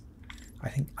corners. I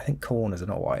think corners are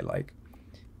not what I like.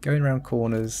 Going around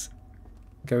corners,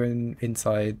 going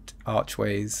inside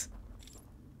archways.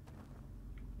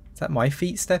 Is that my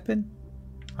feet stepping?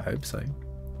 I hope so.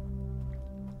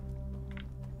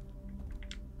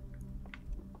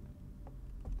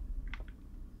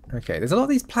 Okay, there's a lot of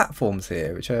these platforms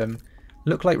here which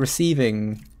look like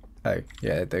receiving... Oh,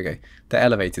 yeah, there we go. They're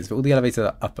elevators, but all the elevators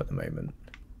are up at the moment.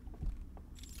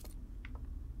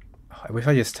 Oh, I wish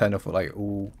I just turned off like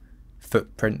all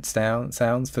footprint sounds,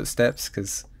 footsteps,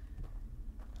 because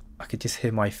I could just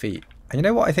hear my feet. And you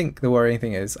know what I think the worrying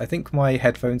thing is? I think my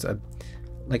headphones are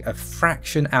like a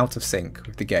fraction out of sync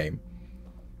with the game.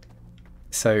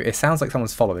 So it sounds like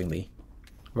someone's following me.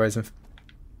 Whereas in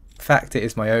fact it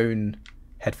is my own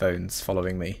headphones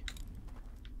following me.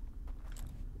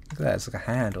 Look at that, it's like a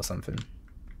hand or something.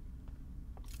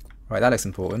 Right, that looks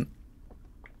important.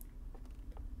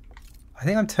 I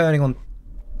think I'm turning on...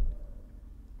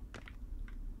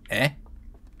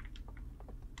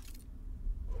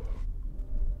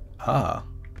 Ah.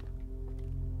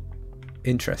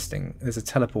 Interesting. There's a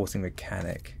teleporting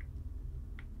mechanic.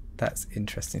 That's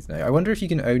interesting to know. I wonder if you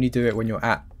can only do it when you're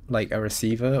at like a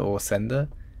receiver or sender.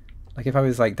 Like if I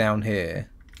was like down here,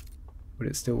 would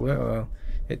it still work? Well,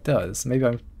 it does. Maybe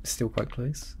I'm still quite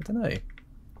close. I don't know.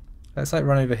 Let's like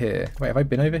run over here. Wait, have I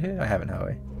been over here? I haven't, have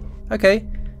I? Okay.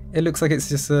 It looks like it's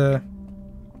just a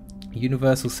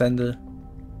universal sender,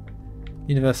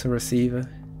 universal receiver.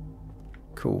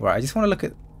 Cool. Right, I just want to look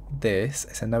at this.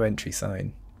 It's a no entry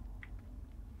sign.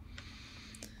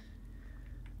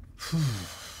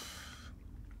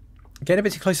 Getting a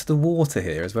bit too close to the water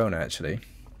here as well now, actually.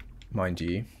 Mind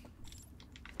you.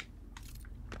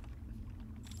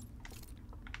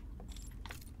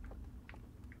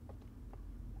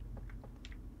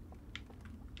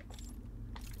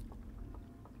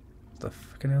 What the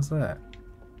fucking hell's that?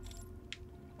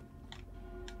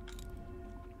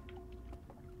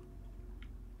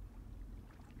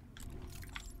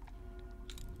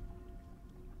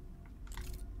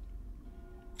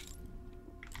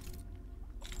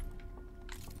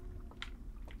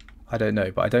 I don't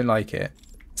know, but I don't like it.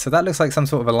 So that looks like some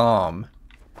sort of alarm.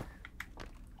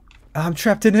 I'm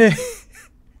trapped in here.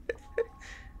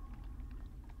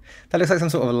 That looks like some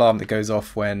sort of alarm that goes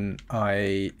off when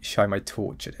I shine my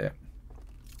torch at it.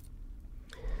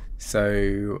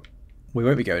 So we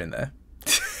won't be going in there.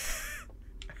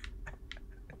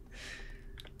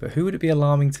 But who would it be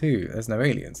alarming to? There's no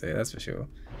aliens here, that's for sure.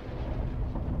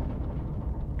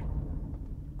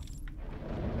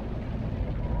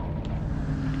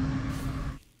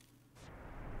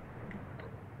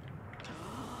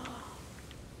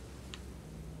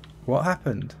 What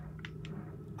happened?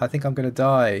 I think I'm gonna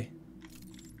die.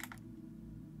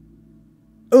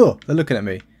 Oh, they're looking at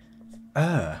me.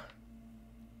 Ah.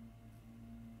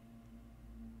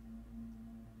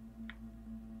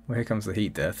 Well, here comes the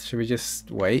heat death. Should we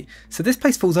just wait? So this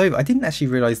place falls over. I didn't actually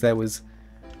realise there was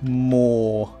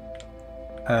more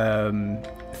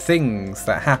things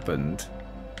that happened.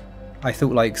 I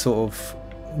thought like sort of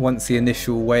once the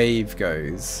initial wave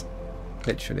goes,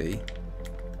 literally,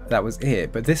 that was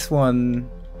it. But this one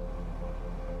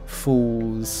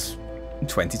falls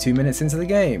 22 minutes into the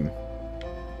game.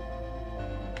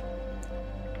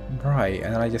 Right,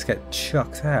 and then I just get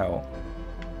chucked out.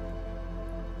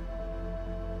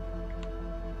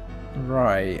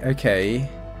 Right, okay.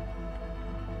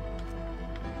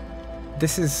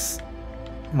 This is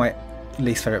my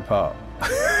least favourite part.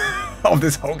 of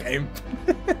this whole game.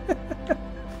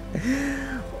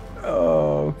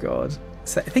 Oh god.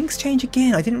 So things change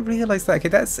again. I didn't realise that. Okay,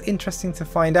 that's interesting to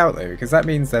find out though, because that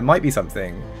means there might be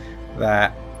something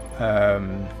that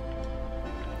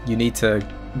you need to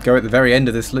go at the very end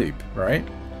of this loop, right?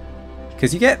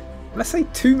 Because you get, let's say,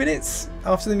 2 minutes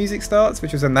after the music starts,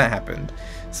 which was when that happened.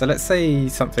 So let's say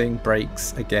something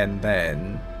breaks again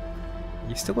then.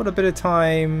 You've still got a bit of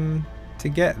time to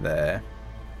get there.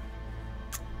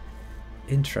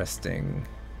 Interesting.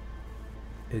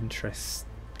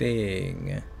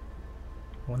 Interesting.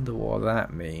 Wonder what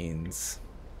that means.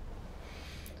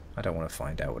 I don't want to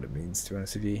find out what it means, to be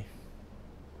honest with you.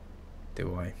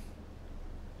 Do I?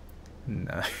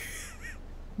 No.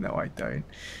 No, I don't.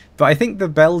 But I think the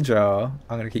bell jar,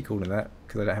 I'm going to keep calling that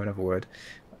because I don't have another word.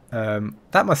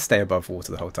 That must stay above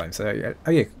water the whole time. So,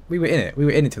 oh yeah, we were in it. We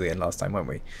were in it till the end last time, weren't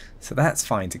we? So that's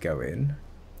fine to go in.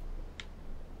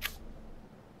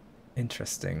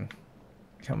 Interesting.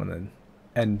 Come on then.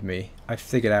 End me. I've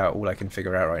figured out all I can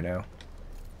figure out right now.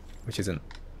 Which isn't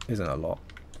a lot.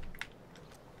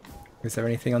 Is there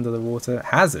anything under the water?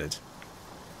 Hazard?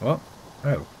 What?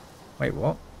 Oh. Wait,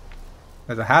 what?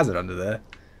 There's a hazard under there.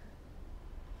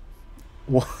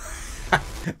 What?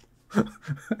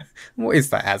 What is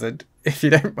that hazard? If you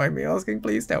don't mind me asking,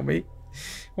 please tell me.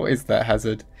 What is that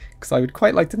hazard? Because I would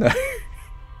quite like to know.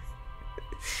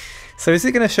 So is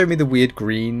it going to show me the weird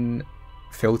green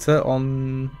filter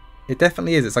on... It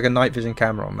definitely is. It's like a night vision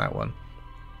camera on that one.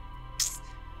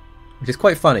 Which is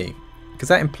quite funny. Because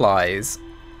that implies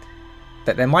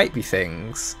that there might be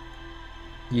things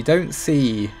you don't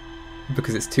see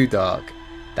because it's too dark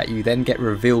that you then get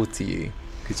revealed to you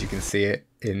because you can see it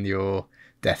in your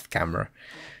death camera.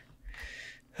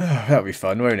 Oh, that'll be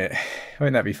fun, won't it?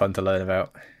 Won't that be fun to learn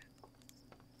about?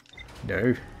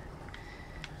 No.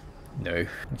 No.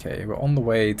 Okay, we're on the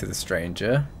way to the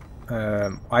stranger.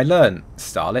 I learned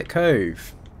Starlit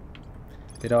Cove.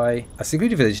 Did I? A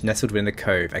secluded village nestled within a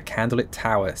cove. A candlelit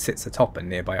tower sits atop a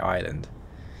nearby island.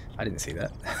 I didn't see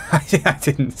that. I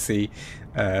didn't see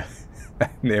a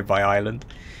nearby island.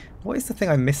 What is the thing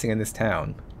I'm missing in this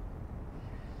town?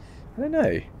 I don't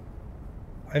know.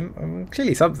 I'm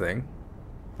clearly something.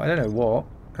 I don't know what.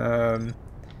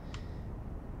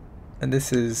 And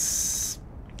this is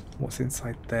what's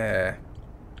inside there.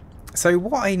 So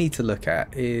what I need to look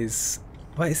at is,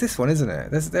 well, it's this one, isn't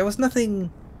it? There was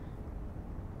nothing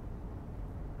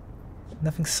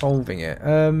solving it.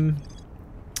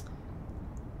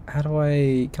 How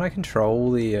do can I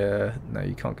control the? No,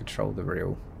 you can't control the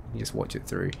reel. You just watch it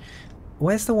through.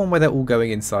 Where's the one where they're all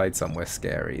going inside somewhere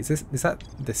scary? Is that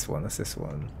this one? That's this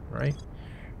one, right?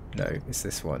 No, it's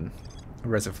this one.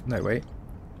 No, wait.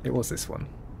 It was this one.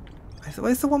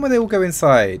 Where's the one where they all go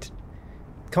inside?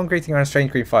 Congregating around a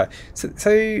strange green fire. So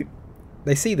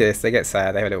they see this, they get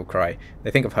sad, they have a little cry.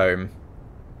 They think of home.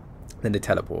 Then they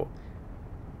teleport.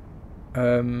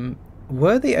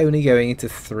 Were they only going into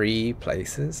 3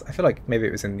 places? I feel like maybe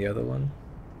it was in the other one.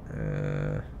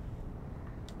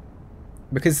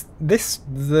 Because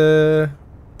the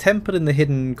temple in the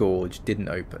hidden gorge didn't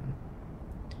open.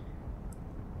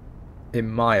 In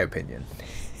my opinion.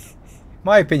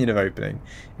 My opinion of opening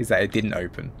is that it didn't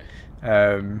open.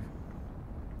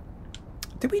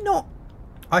 Did we not?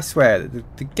 I swear,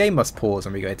 the game must pause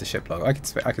when we go into ship log. I could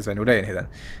spend all day in here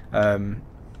then.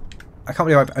 I can't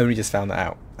believe I've only just found that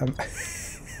out.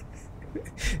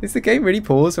 Is the game really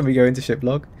paused when we go into ship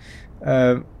log?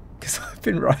 Because I've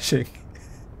been rushing.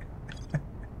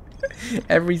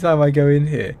 Every time I go in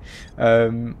here.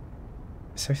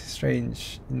 So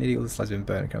strange. Nearly all the slides have been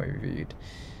burned and can't be reviewed.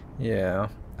 Yeah,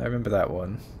 I remember that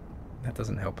one. That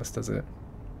doesn't help us, does it?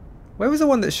 Where was the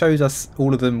one that shows us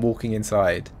all of them walking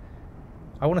inside?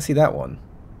 I want to see that one.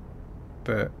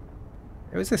 But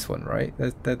it was this one, right?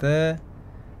 They're there.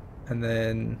 And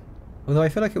then... Although I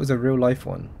feel like it was a real life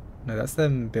one. No, that's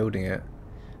them building it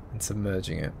and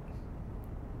submerging it.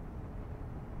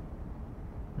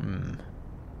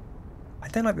 I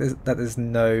don't like that there's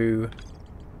no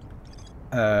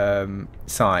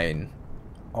sign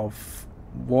of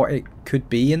what it could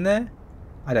be in there.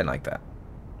 I don't like that.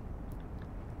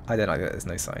 I don't like that there's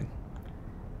no sign.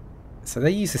 So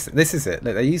they use this. This is it.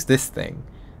 They use this thing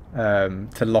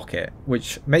to lock it,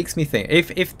 which makes me think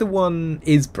if the one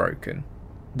is broken,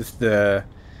 the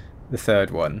third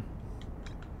one,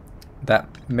 that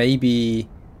maybe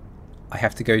I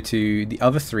have to go to the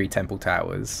other 3 temple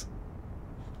towers,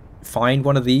 find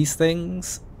one of these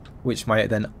things, which might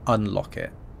then unlock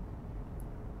it.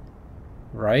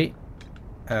 Right?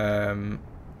 And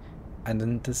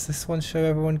then does this one show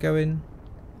everyone going?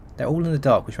 They're all in the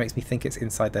dark, which makes me think it's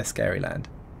inside their scary land.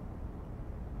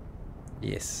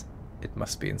 Yes. It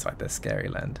must be inside their scary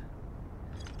land.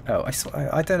 Oh,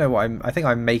 I don't know what I think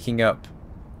I'm making up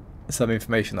some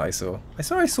information that I saw.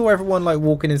 I saw everyone like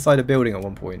walking inside a building at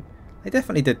one point. They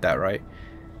definitely did that, right?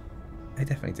 They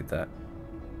definitely did that.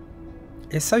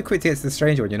 It's so quick to get to the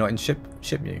stranger when you're not in ship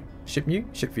view. Ship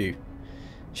view.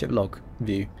 Ship log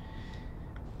view.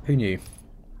 Who knew?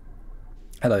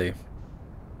 Hello.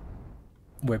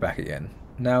 We're back again.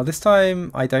 Now this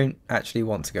time I don't actually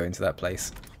want to go into that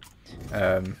place.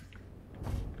 Oh,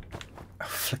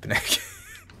 flipping heck.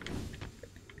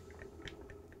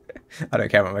 I don't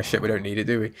care about my ship, we don't need it,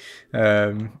 do we?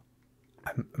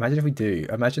 Imagine if we do.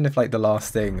 Imagine if like the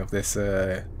last thing of this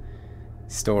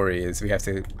story is we have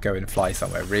to go and fly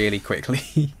somewhere really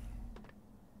quickly.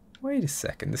 Wait a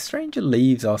second, the stranger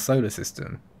leaves our solar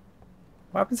system.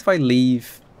 What happens if I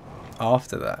leave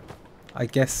after that? I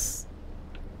guess...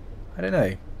 I don't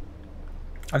know.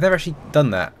 I've never actually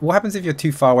done that. What happens if you're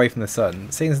too far away from the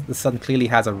sun? Seeing as the sun clearly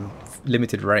has a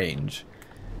limited range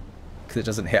because it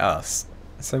doesn't hit us.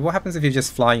 So what happens if you're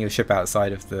just flying your ship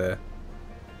outside of the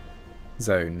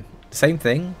zone? Same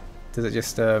thing? Does it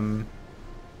just you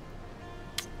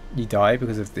die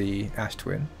because of the ash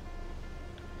twin?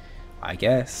 I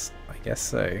guess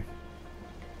so.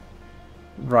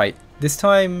 Right, this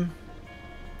time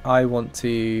I want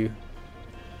to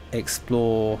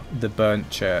explore the burnt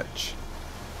church,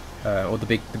 or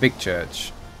the big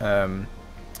church,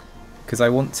 because I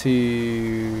want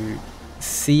to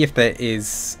see if there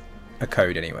is a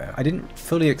code anywhere. I didn't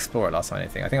fully explore it last time. I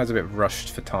think I was a bit rushed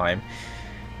for time.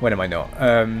 When am I not?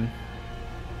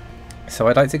 So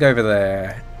I'd like to go over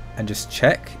there and just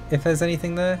check if there's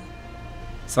anything there.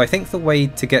 So I think the way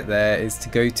to get there is to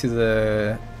go to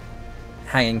the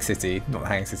hanging city, not the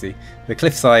hanging city, the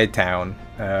cliffside town.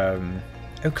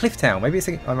 Oh, Cliff Town. Maybe it's...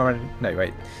 no,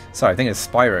 wait. Sorry, I think it's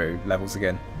Spyro levels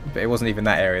again. But it wasn't even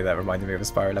that area that reminded me of a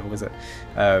Spyro level, was it?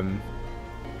 But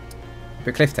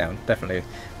Cliff Town, definitely.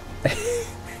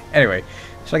 Anyway,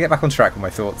 shall I get back on track with my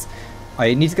thoughts?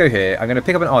 I need to go here. I'm going to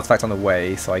pick up an artifact on the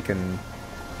way so I can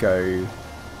go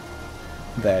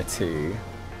there too.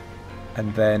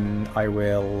 And then I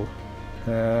will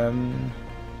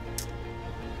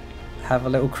have a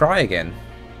little cry again.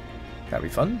 That'll be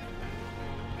fun.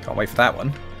 Can't wait for that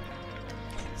one.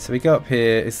 So we go up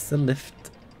here. Is the lift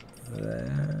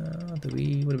there? What do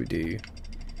we do?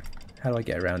 How do I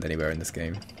get around anywhere in this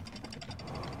game?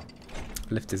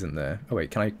 Lift isn't there. Oh wait,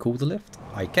 can I call the lift?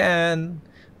 I can.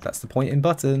 That's the point in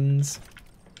buttons.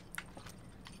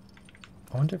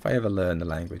 I wonder if I ever learn the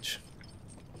language.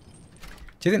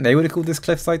 Do you think they would have called this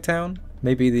cliffside town?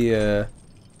 Maybe the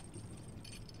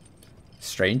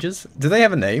strangers? Do they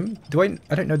have a name?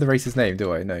 I don't know the race's name,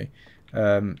 do I? No.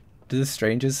 Do the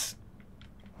strangers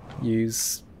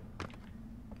use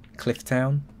Cliff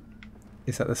Town?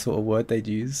 Is that the sort of word they'd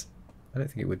use? I don't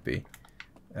think it would be.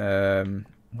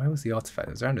 Where was the artifact?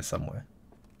 It was around here somewhere.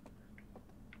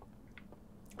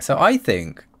 So I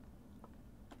think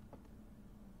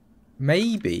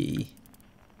maybe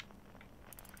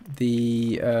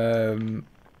the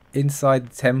inside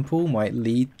the temple might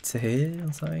lead to here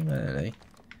or something. I don't know.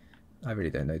 I really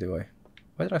don't know, do I?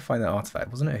 Where did I find that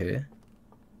artifact? Wasn't it here?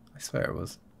 I swear it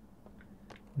was.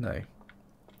 No.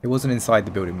 It wasn't inside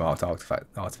the building marked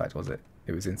artifact, was it?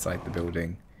 It was inside the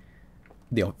building.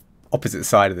 The opposite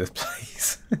side of this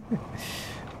place.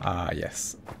 Ah,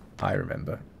 yes. I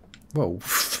remember. Whoa.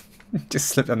 Just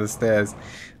slipped down the stairs.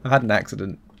 I've had an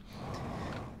accident.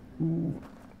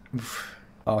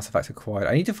 Artifact acquired.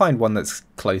 I need to find one that's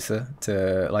closer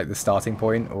to like the starting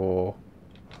point or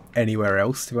anywhere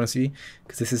else, to be honest with you,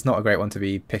 because this is not a great one to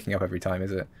be picking up every time,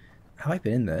 is it? Have I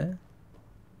been in there?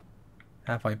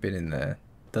 Have I been in there?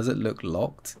 Does it look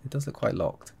locked? It does look quite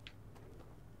locked.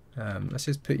 Let's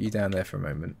just put you down there for a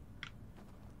moment.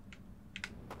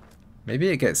 Maybe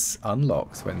it gets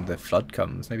unlocked when the flood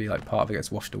comes. Maybe like part of it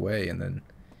gets washed away and then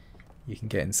you can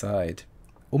get inside.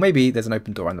 Or maybe there's an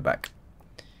open door on the back.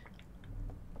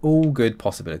 All good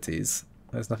possibilities.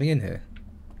 There's nothing in here.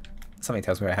 Something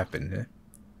tells me I have been here.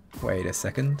 Wait a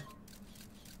second.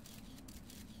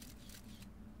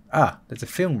 Ah, there's a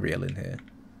film reel in here.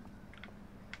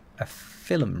 A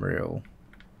film reel.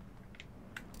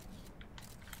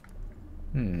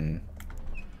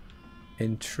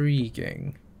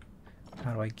 Intriguing.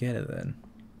 How do I get it then?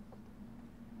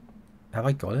 Have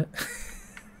I got it?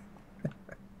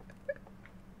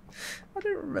 I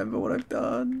don't remember what I've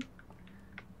done.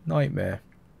 Nightmare.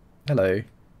 Hello.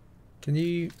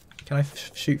 Can I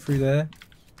shoot through there?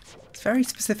 It's very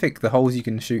specific, the holes you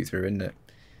can shoot through, isn't it?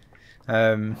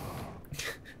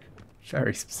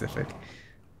 Very specific.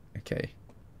 Okay.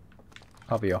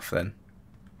 I'll be off then.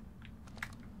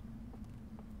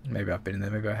 Maybe I've been in there,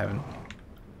 maybe I haven't.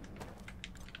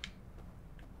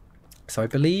 So I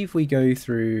believe we go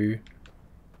through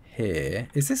here.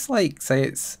 Is this like, say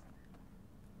it's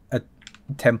a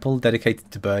temple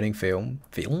dedicated to burning film?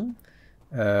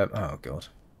 Oh god.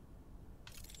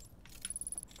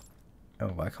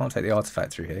 Oh, I can't take the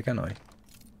artifact through here, can I?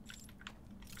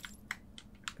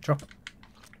 Drop.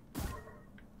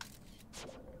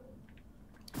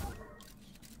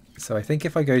 So I think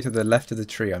if I go to the left of the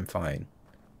tree, I'm fine.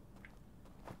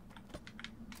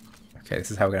 Okay,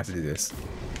 this is how we're going to have to do this.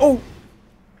 Oh!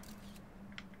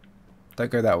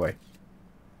 Don't go that way.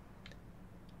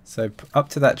 So up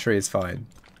to that tree is fine.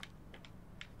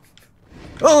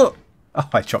 Oh! Oh,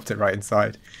 I chopped it right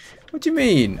inside. What do you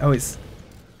mean? Oh, it's...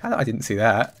 I didn't see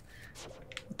that.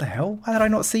 What the hell? How did I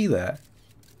not see that?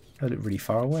 I looked really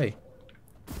far away.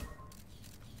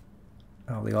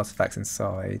 Oh, the artifact's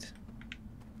inside.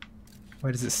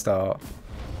 Where does it start?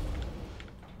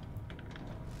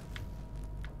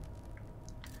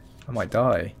 I might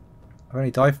die. I've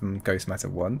only died from ghost matter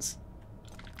once.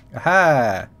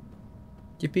 Aha!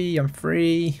 Yippee, I'm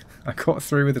free. I got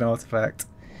through with an artifact.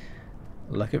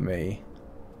 Look at me.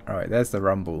 Alright, there's the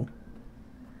rumble.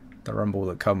 The rumble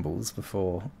that cumbles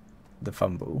before the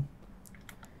fumble.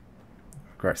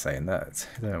 Regret saying that.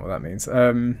 I don't know what that means.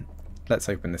 Let's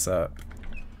open this up.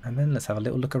 And then let's have a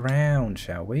little look around,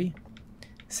 shall we?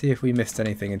 See if we missed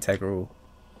anything integral.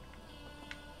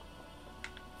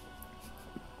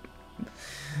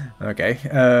 Okay.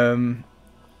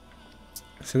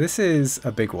 So this is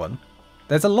a big one.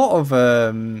 There's a lot of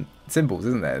symbols,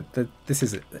 isn't there?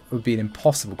 This would be an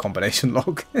impossible combination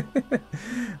log.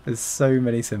 There's so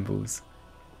many symbols.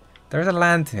 There is a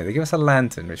lantern here. They give us a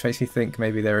lantern, which makes me think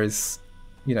maybe there is,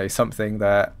 you know, something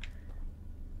that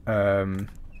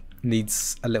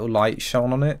needs a little light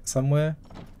shone on it somewhere.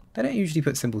 They don't usually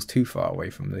put symbols too far away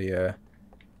from the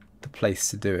place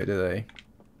to do it, do they?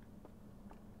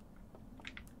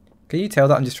 Can you tell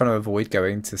that I'm just trying to avoid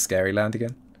going to Scary Land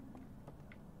again?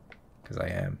 Because I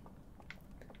am.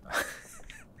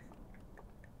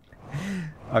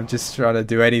 I'm just trying to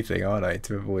do anything, aren't I,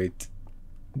 to avoid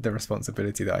the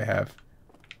responsibility that I have.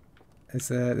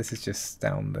 This is just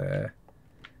down there.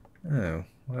 Oh,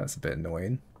 well that's a bit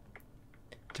annoying.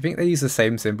 Do you think they use the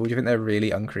same symbol? Do you think they're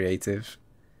really uncreative?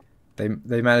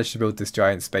 They managed to build this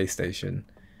giant space station,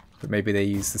 but maybe they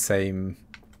use the same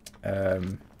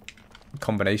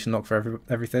combination lock for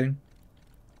everything.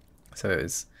 So it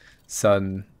was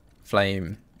sun,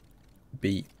 flame,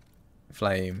 beat,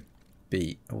 flame,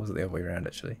 beat. Or was it the other way around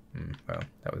actually? Well,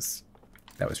 that was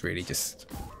really just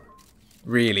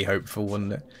really hopeful,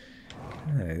 wasn't it?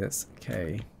 Oh, that's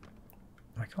okay.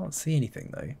 I can't see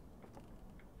anything though.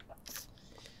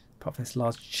 Apart from this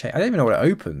large chain. I don't even know what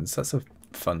it opens. That's a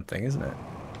fun thing, isn't it?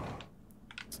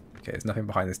 Okay, there's nothing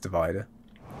behind this divider.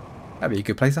 That'd be a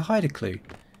good place to hide a clue.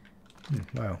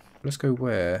 Well, let's go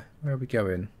where? Where are we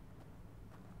going?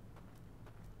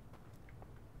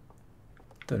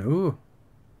 Don't know.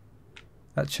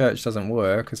 That church doesn't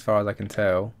work as far as I can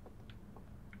tell.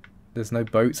 There's no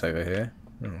boats over here.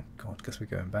 Oh god, guess we're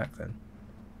going back then.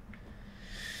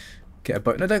 Get a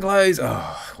boat. No, don't close!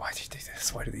 Oh, why do you do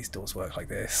this? Why do these doors work like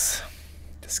this?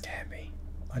 To scare me.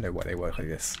 I know why they work like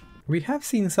this. We have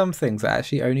seen some things that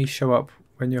actually only show up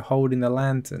when you're holding the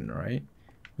lantern, right?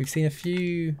 We've seen a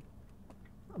few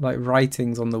like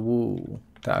writings on the wall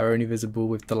that are only visible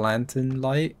with the lantern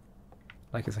light.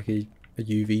 Like it's like a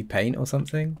UV paint or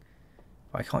something.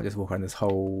 But I can't just walk around this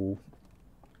whole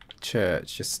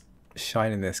church just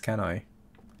shining this, can I?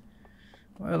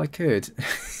 Well, I could.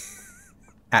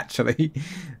 Actually.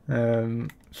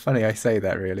 Funny I say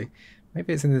that, really.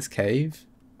 Maybe it's in this cave.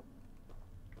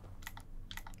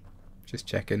 Just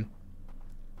checking.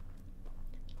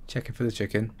 Checking for the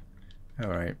chicken.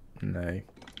 Alright, no.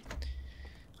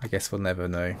 I guess we'll never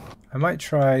know. I might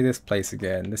try this place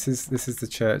again. This is the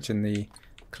church in the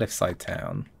cliffside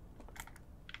town.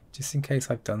 Just in case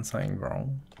I've done something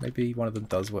wrong. Maybe one of them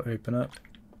does open up.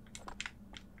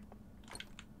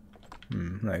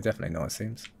 No, definitely not, it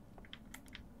seems.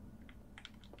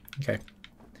 Okay.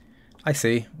 I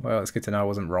see. Well, it's good to know I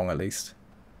wasn't wrong at least.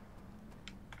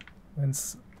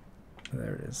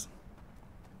 There it is.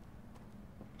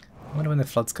 I wonder when the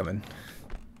flood's coming.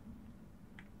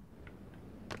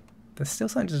 There's still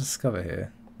something to discover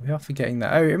here. We are forgetting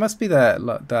that. Oh, it must be that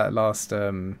last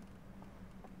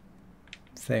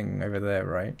thing over there,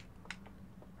 right?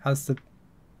 How's the...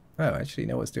 Oh, actually,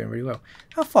 no, it's doing really well.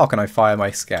 How far can I fire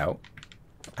my scout?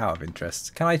 Out of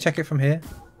interest. Can I check it from here?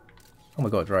 Oh my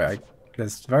god, right.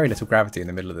 There's very little gravity in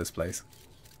the middle of this place.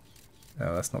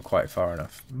 Oh, that's not quite far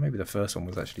enough. Maybe the first one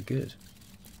was actually good.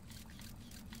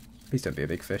 Please don't be a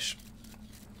big fish.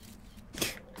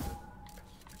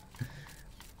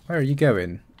 Where are you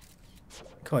going?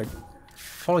 God, I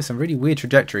follow some really weird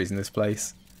trajectories in this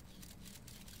place.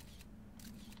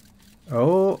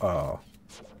 Oh, oh.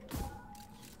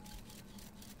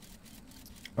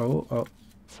 Oh, oh.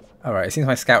 Alright, it seems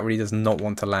my scout really does not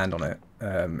want to land on it.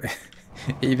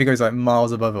 It either goes like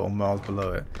miles above it or miles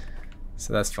below it.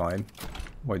 So that's fine.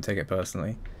 Won't take it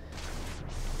personally.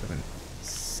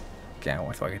 Scout,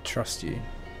 I thought I could trust you.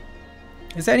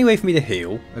 Is there any way for me to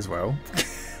heal as well?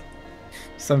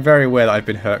 So I'm very aware that I've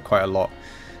been hurt quite a lot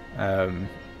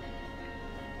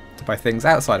by things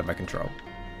outside of my control.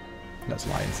 Let's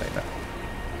lie and say that.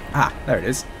 Ah, there it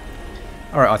is.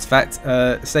 Alright,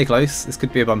 artifact. Stay close. This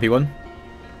could be a bumpy one.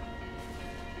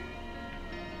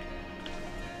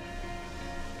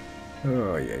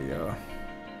 Oh, yeah.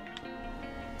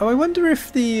 Oh, I wonder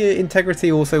if the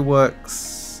integrity also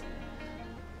works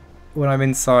when I'm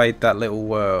inside that little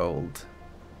world.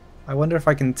 I wonder if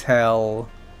I can tell,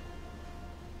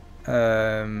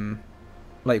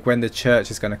 like when the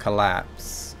church is going to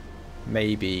collapse,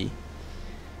 maybe,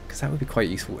 because that would be quite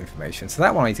useful information. So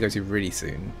that one I need to go to really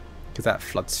soon, because that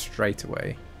floods straight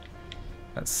away.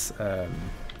 That's,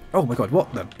 oh my god,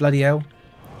 what the bloody hell?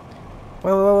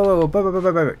 Whoa,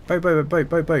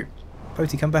 boat.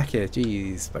 Boaty, come back here.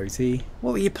 Jeez, Boaty.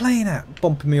 What were you playing at?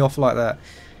 Bumping me off like that.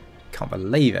 Can't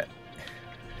believe it.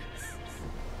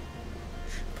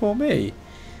 Poor me.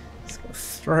 Just got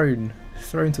thrown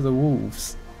to the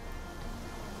wolves.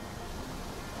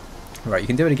 Right, you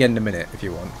can do it again in a minute if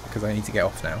you want, because I need to get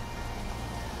off now. Do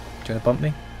you want to bump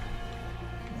me?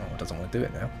 Oh, it doesn't want to do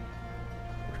it now.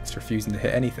 It's refusing to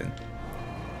hit anything.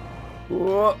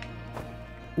 Whoa.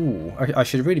 Ooh, I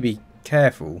should really be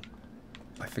careful.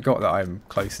 I forgot that I'm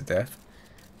close to death.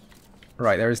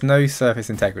 Right, there is no surface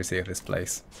integrity of this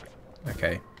place.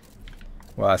 Okay.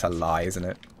 Well, that's a lie, isn't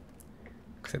it?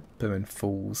 Because it blooming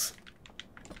fools.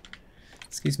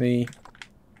 Excuse me.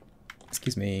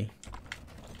 Excuse me.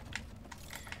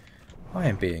 I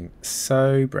am being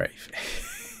so brave.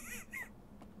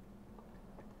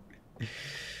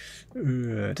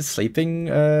 Does sleeping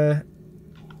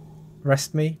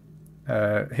rest me?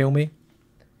 Heal me?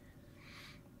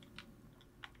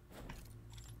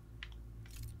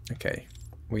 Okay.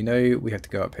 We know we have to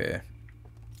go up here.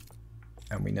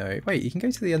 And we know... Wait, you can go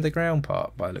to the underground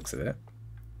part by the looks of it.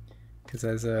 Because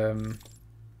there's a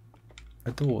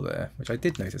door there, which I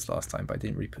did notice last time, but I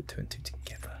didn't really put two and two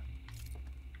together.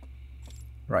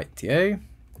 Rightio.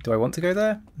 Do I want to go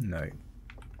there? No.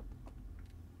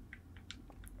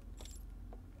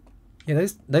 Yeah,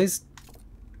 those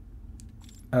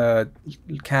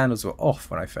candles were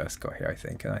off when I first got here, I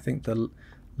think. And I think the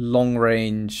long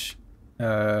range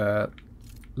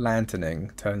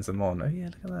lanterning turns them on. Oh yeah,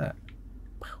 look at that.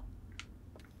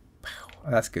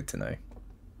 That's good to know.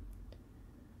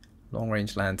 Long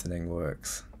range lanterning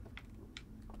works.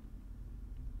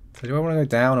 So do I want to go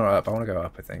down or up? I want to go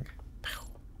up, I think.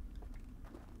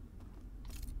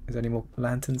 Is there any more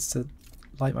lanterns to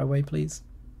light my way, please?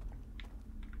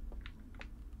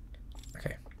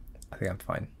 Okay, I think I'm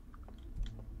fine.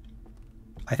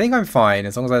 I think I'm fine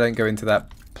as long as I don't go into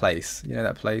that place. You know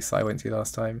that place I went to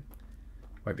last time?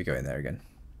 Won't be going there again.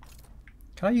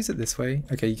 Can I use it this way?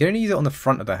 Okay, you can only use it on the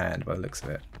front of the hand by the looks of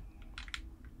it.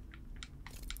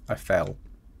 I fell.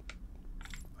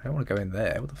 I don't want to go in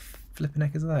there. What the flipping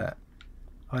heck is that?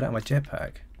 Oh, I don't have my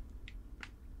jetpack.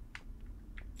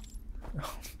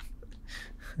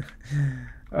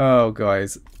 Oh,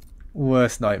 guys.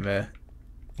 Worst nightmare.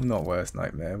 Not worst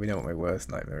nightmare. We know what my worst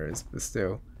nightmare is, but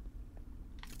still.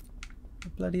 What the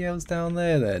bloody hell's down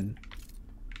there then?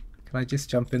 Can I just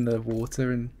jump in the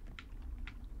water and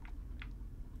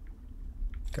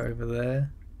go over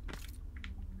there?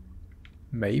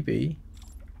 Maybe.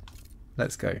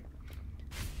 Let's go.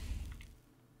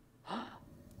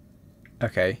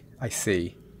 Okay, I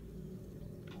see.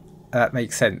 That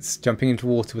makes sense. Jumping into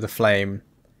water with a flame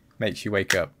makes you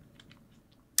wake up.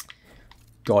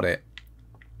 Got it.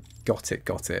 Got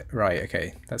it. Right,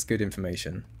 okay. That's good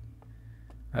information.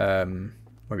 Won't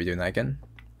be doing that again.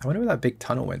 I wonder where that big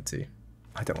tunnel went to.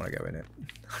 I don't want to go in it.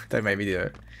 Don't make me do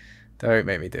it. Don't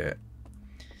make me do it.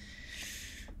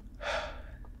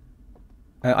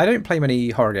 I don't play many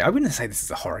horror games. I wouldn't say this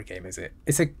is a horror game, is it?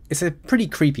 It's a pretty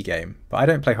creepy game, but I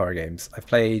don't play horror games. I've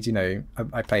played, you know,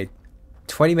 I played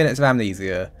 20 minutes of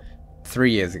Amnesia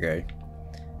 3 years ago,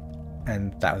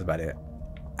 and that was about it.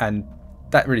 And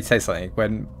that really says something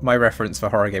when my reference for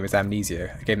horror game is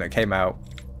Amnesia, a game that came out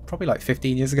probably like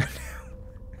 15 years ago now.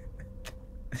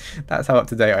 That's how up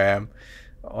to date I am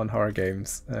on horror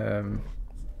games. But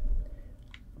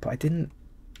I didn't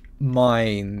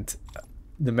mind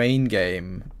the main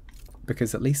game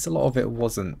because at least a lot of it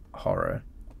wasn't horror.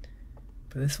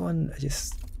 But this one,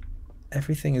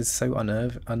 everything is so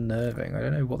unnerving. I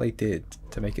don't know what they did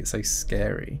to make it so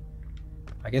scary.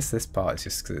 I guess this part is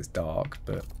just because it's dark,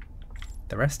 but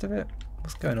the rest of it,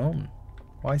 what's going on?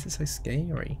 Why is it so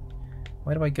scary?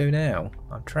 Where do I go now?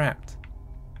 I'm trapped.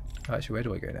 Oh, actually, where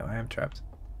do I go now? I am trapped.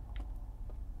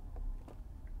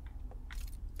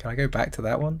 Can I go back to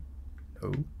that one?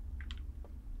 No.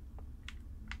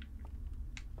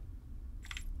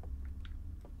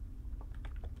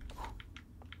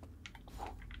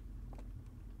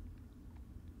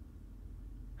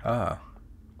 Ah.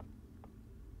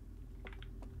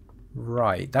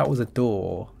 Right, that was a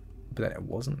door, but then it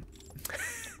wasn't.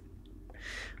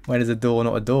 When is a door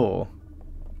not a door?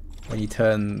 When you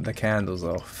turn the candles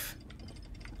off.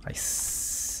 I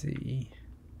see.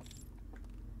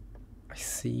 I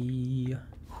see.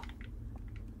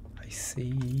 I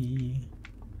see.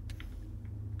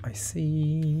 I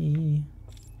see.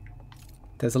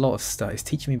 There's a lot of stuff. It's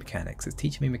teaching me mechanics. It's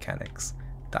teaching me mechanics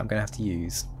that I'm going to have to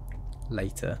use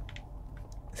later.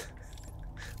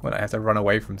 When I have to run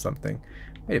away from something.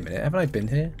 Wait a minute, haven't I been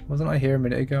here? Wasn't I here a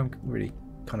minute ago? I'm really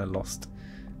kind of lost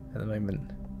at the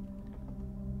moment.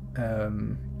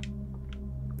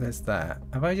 There's that.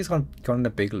 Have I just gone in a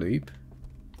big loop?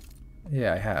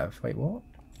 Yeah, I have. Wait, what?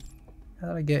 How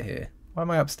did I get here? Why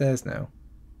am I upstairs now?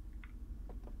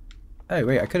 Oh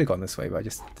wait, I could have gone this way, but I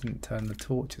just didn't turn the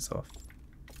torches off.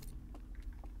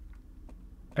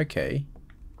 Okay.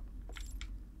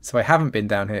 So I haven't been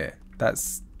down here.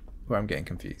 That's where I'm getting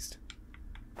confused.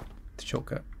 It's a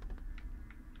shortcut.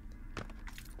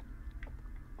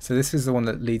 So this is the one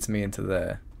that leads me into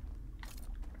there.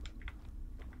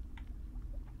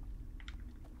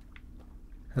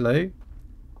 Hello?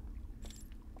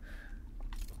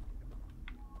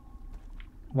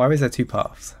 Why was there two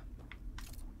paths?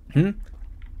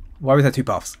 Why was there two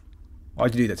paths?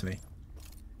 Why'd you do that to me?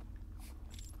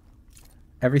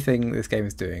 Everything this game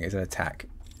is doing is an attack.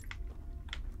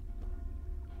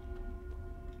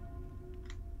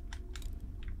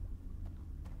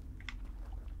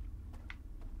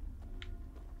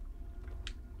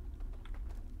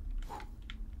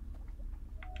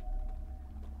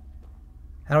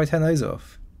 How do I turn those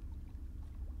off?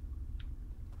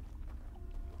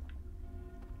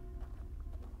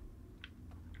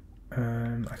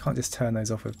 I can't just turn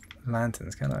those off with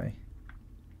lanterns, can I?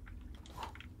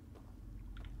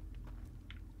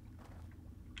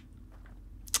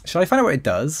 Shall I find out what it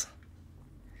does?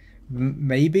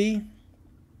 Maybe?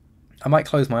 I might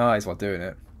close my eyes while doing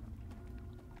it.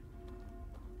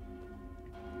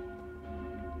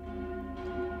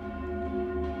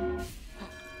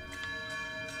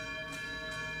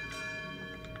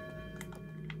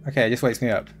 Okay, it just wakes me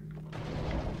up.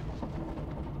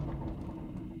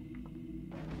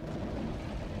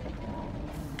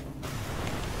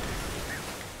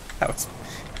 That was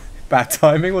bad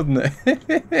timing, wasn't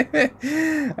it?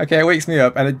 Okay, it wakes me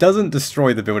up and it doesn't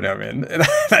destroy the building I'm in.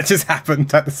 That just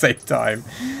happened at the same time.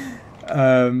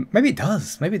 Maybe it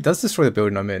does. Maybe it does destroy the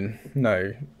building I'm in.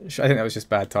 No, I think that was just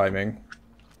bad timing.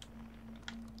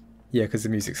 Yeah, because the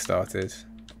music started.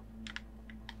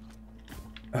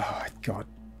 Oh my god.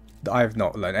 I have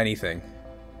not learned anything.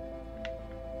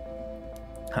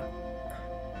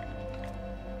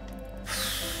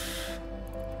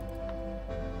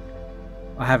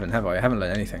 I haven't, have I? I haven't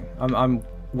learned anything. I'm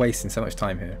wasting so much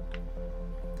time here.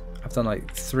 I've done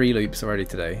like 3 loops already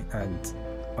today, and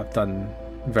I've done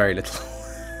very little.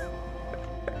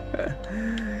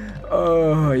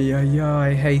 Oh, yeah,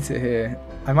 I hate it here.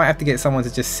 I might have to get someone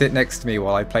to just sit next to me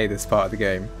while I play this part of the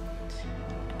game.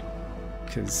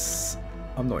 Because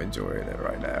I'm not enjoying it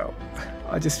right now.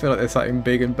 I just feel like there's something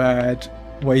big and bad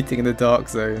waiting in the dark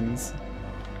zones.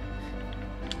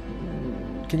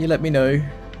 Can you let me know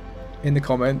in the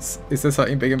comments? Is there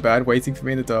something big and bad waiting for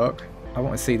me in the dark? I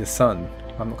want to see the sun.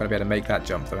 I'm not going to be able to make that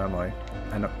jump though, am I?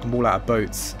 And I'm all out of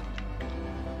boats.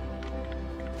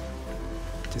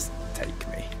 Just take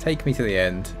me. Take me to the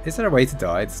end. Is there a way to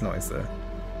die? It's not, is there?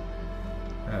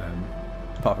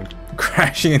 Apart from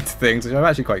crashing into things, which I'm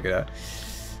actually quite good at.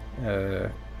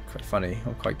 Quite funny.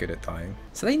 I'm quite good at dying.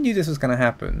 So they knew this was going to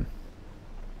happen.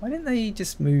 Why didn't they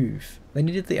just move? They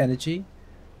needed the energy.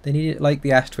 They needed, like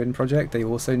the Ash Twin project, they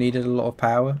also needed a lot of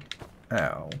power.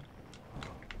 Ow.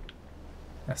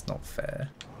 That's not fair.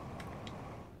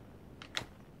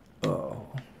 Oh.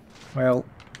 Well,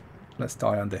 let's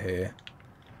die under here.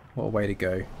 What a way to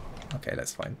go. Okay,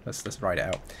 that's fine. Let's ride it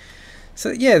out.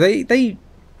 So yeah, they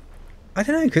I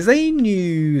don't know, because they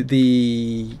knew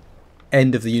the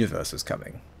end of the universe was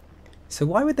coming. So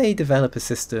why would they develop a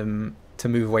system to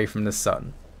move away from the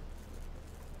sun?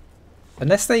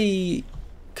 Unless they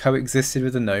coexisted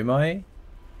with the Nomai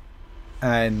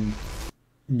and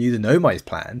knew the Nomai's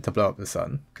plan to blow up the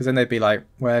sun, because then they'd be like,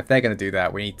 well, if they're going to do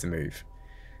that, we need to move.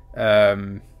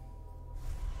 But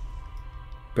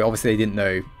obviously they didn't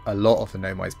know a lot of the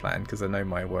Nomai's plan, because the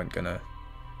Nomai weren't going to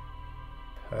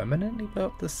permanently blow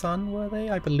up the sun, were they?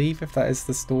 I believe, if that is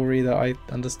the story that I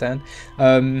understand.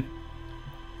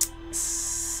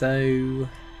 So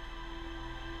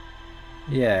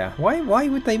yeah, why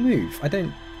would they move?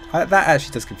 That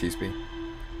actually does confuse me.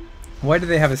 Why do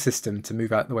they have a system to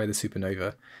move out the way of the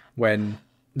supernova when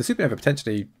the supernova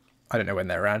potentially, I don't know when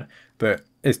they're around, but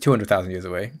it's 200,000 years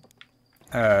away?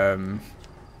 And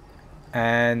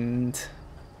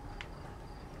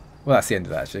well, that's the end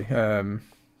of that actually.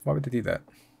 Why would they do that?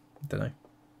 I don't know.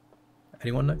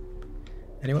 Anyone know?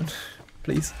 Anyone?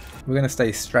 Please? We're going to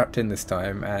stay strapped in this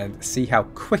time and see how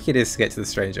quick it is to get to the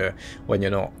stranger when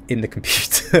you're not in the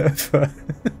computer for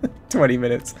 20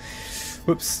 minutes.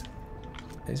 Whoops.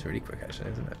 It's really quick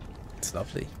actually, isn't it? It's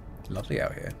lovely. Lovely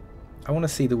out here. I want to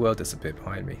see the world disappear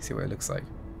behind me, see what it looks like.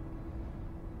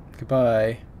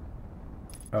 Goodbye.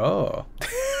 Oh.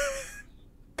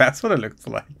 That's what it looks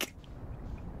like.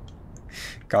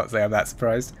 Can't say I'm that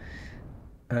surprised.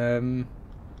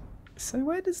 So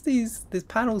where does these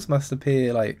panels must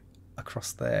appear, like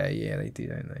across there? Yeah, they do,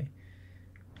 don't they?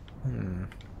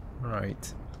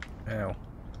 Right. Ow.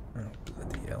 Oh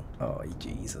bloody hell. Oh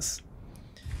Jesus.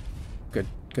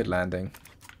 Good landing.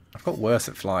 I've got worse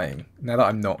at flying. Now that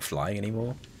I'm not flying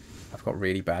anymore, I've got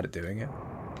really bad at doing it.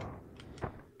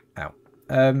 Ow.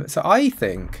 So I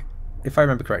think, if I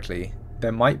remember correctly,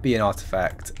 there might be an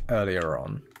artifact earlier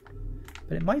on,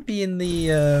 but it might be in the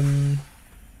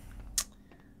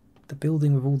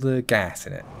building with all the gas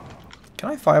in it. Can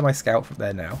I fire my scout from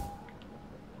there now?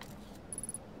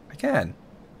 I can.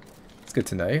 It's good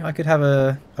to know. I could have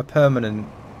a permanent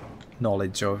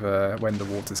knowledge of when the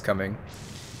water's coming.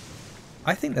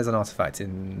 I think there's an artifact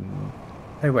in...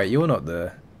 Oh wait, you're not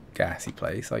the gassy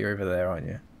place. Oh, you're over there, aren't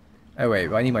you? Oh wait,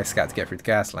 but I need my scout to get through to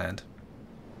Gasland.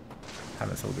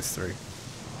 Haven't thought this through.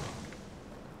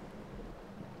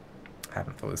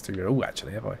 Haven't thought this through at all,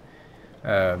 actually, have I?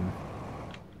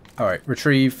 Alright,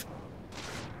 retrieve.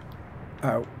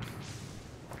 Oh.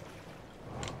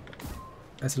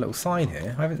 There's a little sign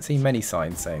here. I haven't seen many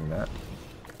signs saying that.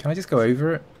 Can I just go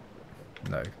over it?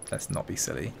 No, let's not be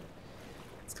silly.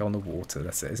 Let's go on the water,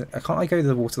 that's it. Can't I go to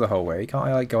the water the whole way? Can't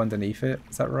I like go underneath it?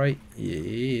 Is that right?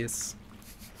 Yes.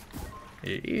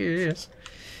 Yes.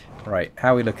 Right,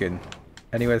 how are we looking?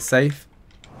 Anywhere safe?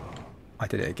 I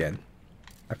did it again.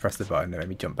 I pressed the button and it made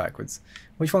me jump backwards.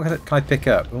 Which one can I pick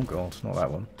up? Oh god, not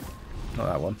that one. Not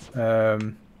that one.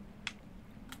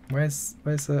 Where's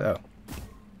the... Oh.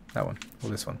 That one. Or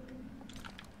this one.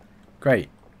 Great.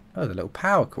 Oh, the little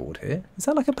power cord here. Is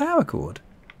that like a power cord?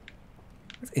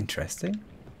 That's interesting.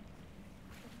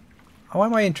 Oh, why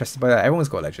am I interested by that? Everyone's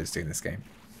got electricity in this game.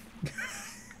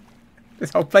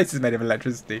 This whole place is made of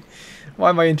electricity. Why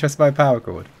am I interested by a power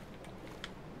cord?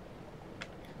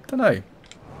 Don't know.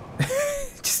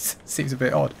 Just seems a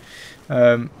bit odd.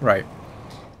 Right.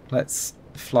 Let's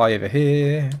fly over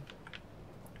here.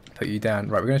 Put you down.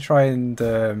 Right, we're going to try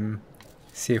and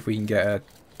see if we can get a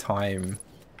time.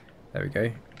 There we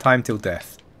go. Time till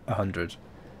death. 100.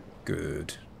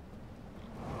 Good.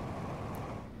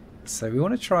 So we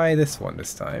want to try this one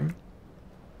this time.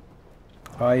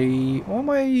 What am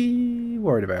I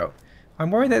worried about? I'm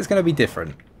worried that it's going to be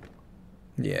different.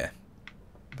 Yeah.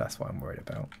 That's what I'm worried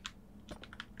about.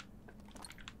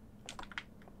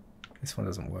 This one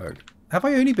doesn't work. Have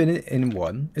I only been in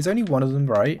one? Is only one of them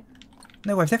right?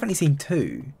 No, I've definitely seen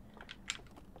two.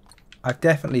 I've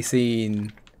definitely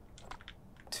seen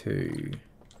two.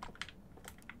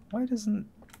 Why doesn't...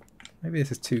 Maybe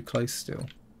this is too close still.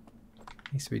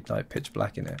 Needs to be like pitch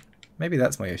black in it. Maybe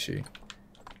that's my issue.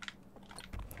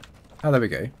 Oh, there we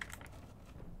go.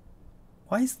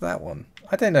 Why is that one?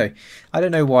 I don't know. I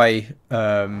don't know why,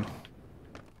 or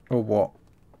what.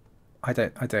 I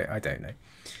don't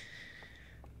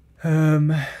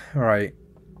know. Right.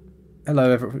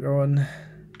 Hello, everyone.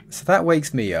 So that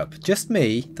wakes me up. Just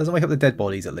me. Doesn't wake up the dead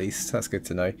bodies, at least. That's good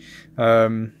to know.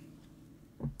 And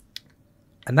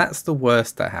that's the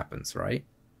worst that happens, right?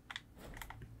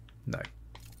 No.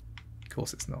 Of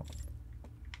course it's not.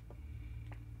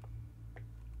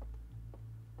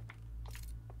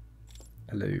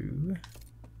 Hello.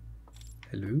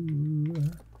 Hello.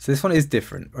 So this one is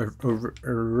different.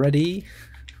 Already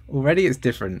it's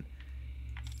different.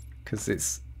 Because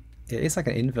it is like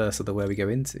an inverse of the where we go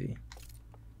into.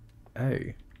 Oh.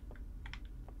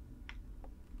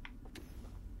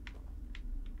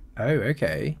 Oh,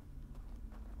 okay.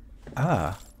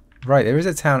 Ah, right. There is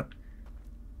a town.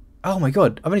 Oh my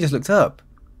god! I've only just looked up.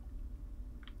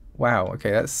 Wow.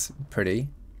 Okay, that's pretty.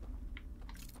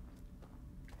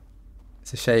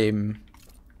 It's a shame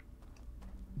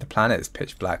the planet is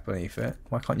pitch black beneath it.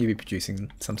 Why can't you be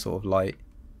producing some sort of light?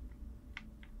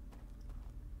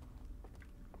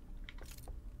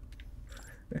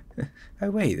 Oh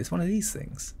wait, there's one of these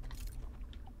things.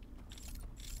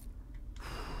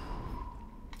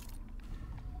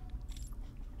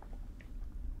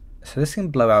 So this can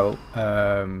blow out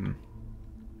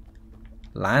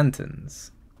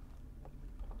lanterns.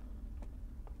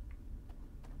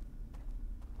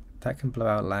 That can blow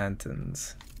out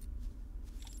lanterns.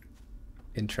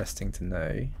 Interesting to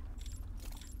know.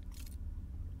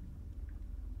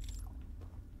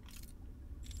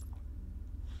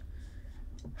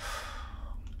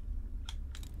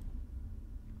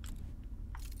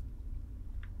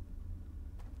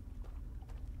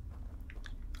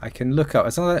 I can look up,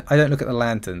 as long as I don't look at the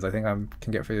lanterns, I think I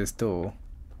can get through this door.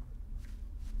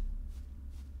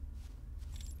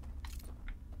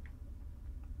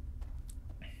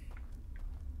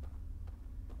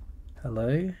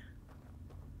 Hello?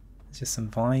 There's just some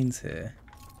vines here.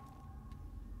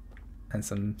 And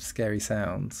some scary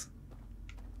sounds.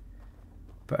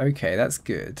 But okay, that's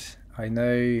good. I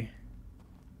know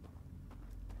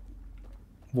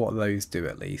what those do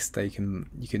at least. They can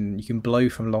you can blow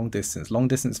from long distance. Long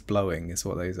distance blowing is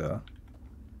what those are.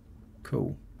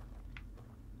 Cool.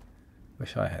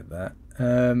 Wish I had that.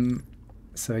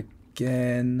 So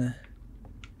again,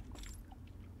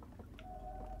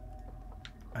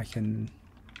 I can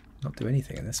not do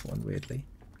anything in this one, weirdly.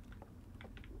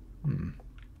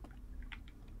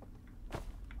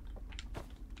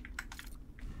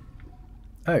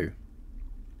 Oh.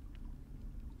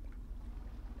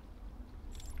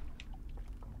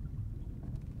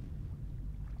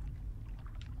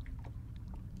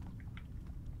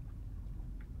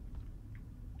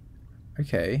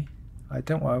 Okay. I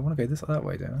want to go that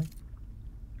way, don't I?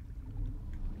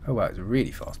 Oh wow, it's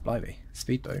really fast, blimey.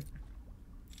 Speedboat.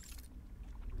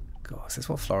 God, is this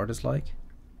what Florida's like?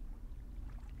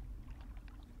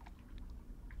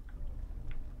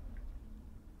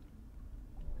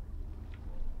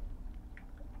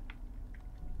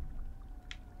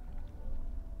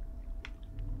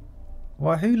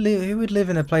 Why? Who would live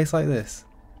in a place like this?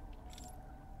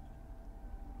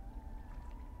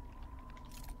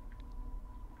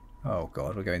 Oh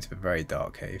god, we're going to a very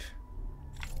dark cave.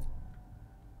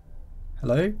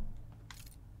 Hello?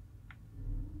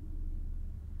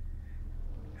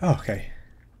 Oh, okay.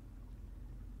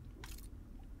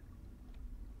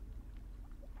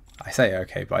 I say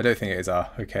okay, but I don't think it is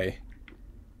okay.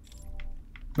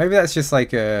 Maybe that's just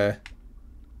like a...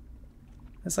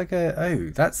 It's like a... Oh,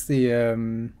 that's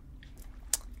the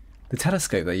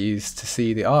telescope they use to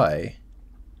see the eye,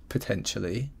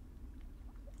 potentially.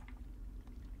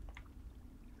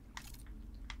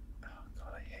 Oh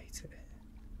god, I hate it.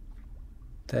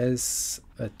 There's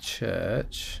a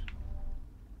church.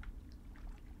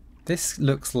 This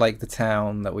looks like the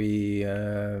town that we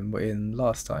were in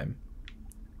last time.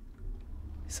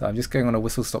 So I'm just going on a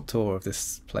whistle-stop tour of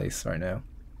this place right now.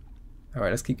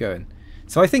 Alright, let's keep going.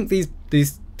 So I think these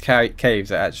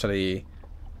caves are actually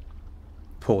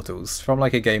portals. From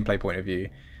like a gameplay point of view,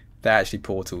 they're actually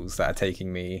portals that are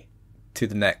taking me to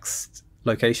the next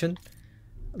location.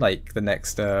 Like the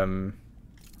next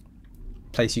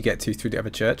place you get to through the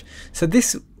other church. So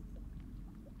this...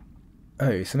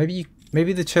 Oh, so maybe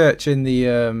the church in the...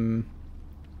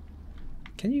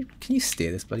 Can you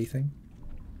steer this bloody thing?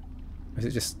 Or is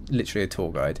it just literally a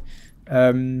tour guide?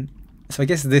 So I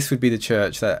guess this would be the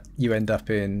church that you end up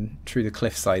in through the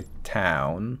cliffside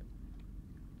town.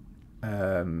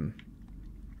 Doesn't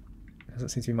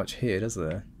seem to be much here, does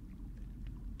there?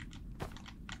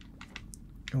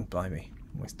 Oh, blimey.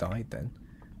 Almost died then.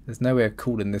 There's no way of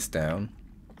cooling this down.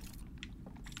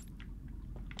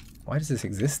 Why does this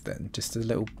exist then? Just a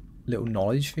little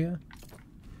knowledge sphere?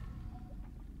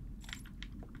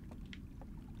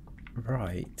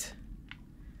 Right.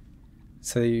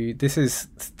 So this is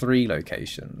 3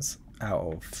 locations out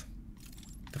of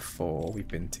the 4 we've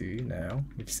been to now.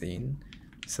 We've seen.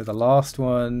 So the last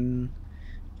one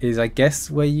is, I guess,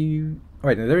 where you...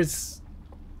 Wait, no, it's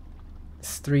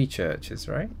 3 churches,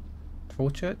 right?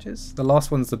 4 churches? The last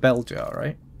one's the bell jar,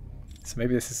 right? So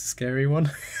maybe this is a scary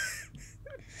one.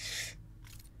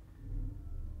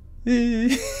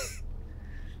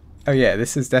 Oh yeah,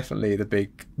 this is definitely the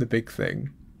big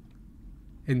thing,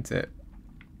 isn't it?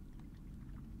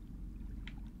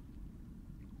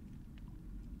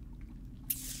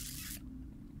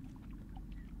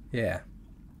 Yeah.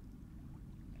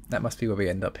 That must be where we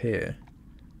end up here.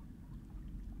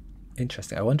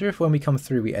 Interesting. I wonder if when we come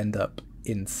through we end up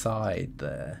inside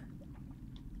there.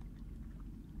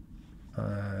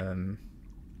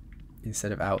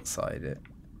 Instead of outside it.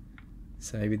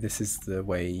 So maybe this is the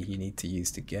way you need to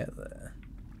use to get there.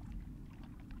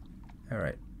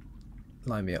 Alright.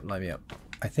 Line me up, line me up.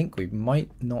 I think we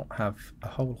might not have a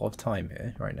whole lot of time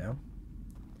here right now.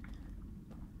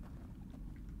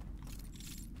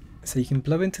 So you can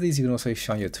blow into these, you can also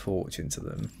shine your torch into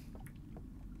them.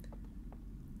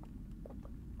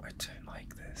 I don't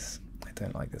like this. I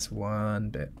don't like this one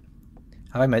bit.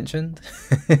 Have I mentioned?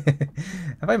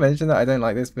 Have I mentioned that I don't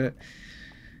like this bit?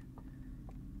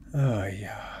 Oh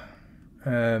yeah.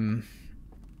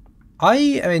 I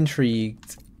am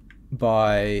intrigued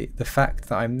by the fact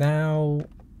that I'm now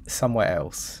somewhere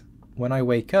else. When I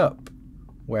wake up,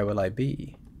 where will I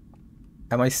be?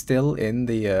 Am I still in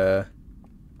the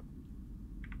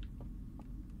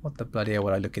what the bloody hell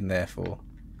would I look in there for?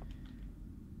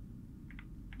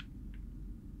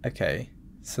 Okay,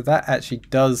 so that actually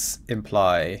does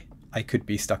imply I could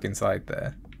be stuck inside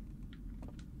there.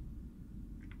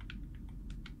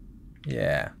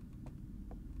 Yeah.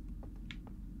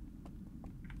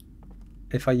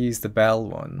 If I use the bell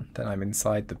one, then I'm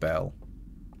inside the bell.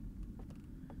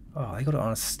 Oh, I got it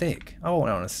on a stick. I want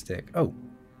it on a stick. Oh.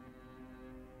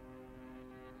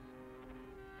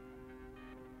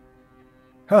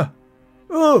 Huh.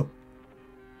 Oh!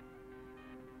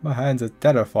 My hands are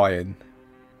terrifying.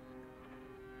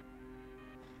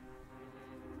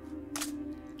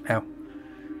 Ow.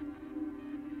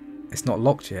 It's not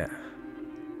locked yet.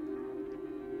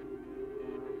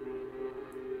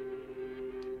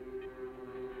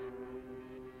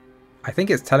 I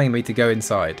think it's telling me to go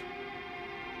inside.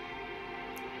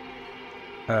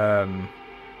 Well,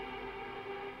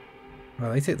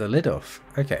 they took the lid off.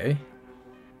 Okay.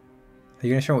 Are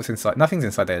you going to show me what's inside? Nothing's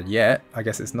inside there yet. I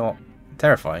guess it's not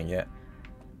terrifying yet.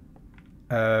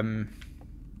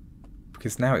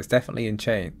 Because now it's definitely in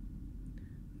chain.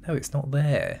 No, it's not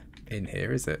there in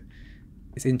here, is it?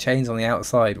 It's in chains on the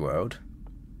outside world.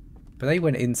 But they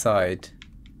went inside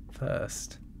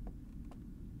first.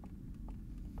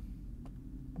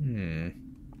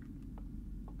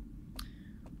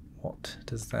 What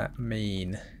does that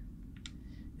mean?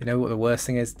 You know what the worst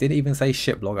thing is? Did it even say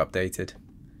ship log updated?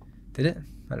 Did it?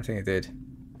 I don't think it did.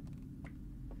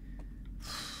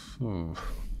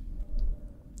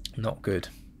 Not good.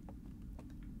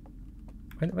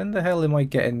 When the hell am I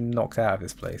getting knocked out of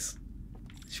this place?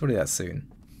 Surely that's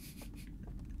soon.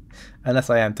 Unless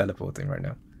I am teleporting right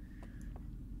now.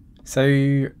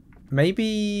 So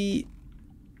maybe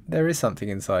there is something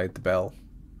inside the bell.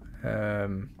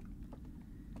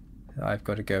 I've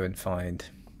got to go and find.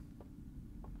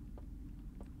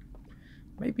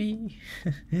 Maybe.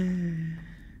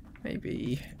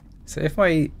 Maybe. So if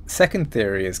my second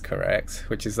theory is correct,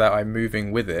 which is that I'm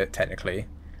moving with it, technically,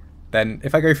 then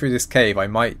if I go through this cave, I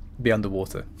might be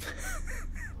underwater.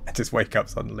 And just wake up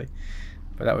suddenly.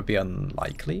 But that would be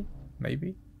unlikely,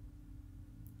 maybe.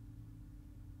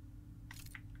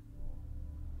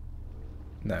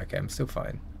 No, okay, I'm still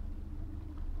fine.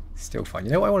 Still fine.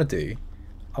 You know what I want to do?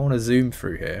 I want to zoom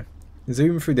through here.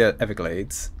 Zoom through the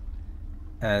Everglades.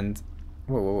 And...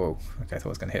 Whoa, whoa, whoa. Okay, I thought I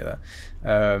was going to hit that.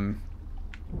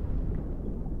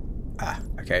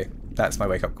 Okay. That's my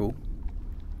wake-up call.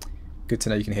 Good to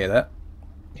know you can hear that.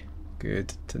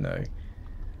 Good to know.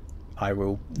 I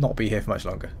will not be here for much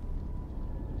longer.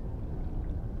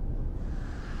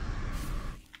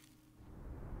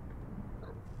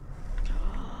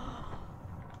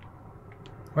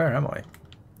 Where am I?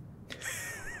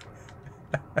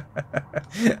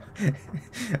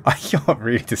 I got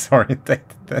really disorientated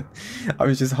then. I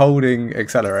was just holding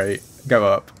accelerate, go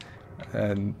up,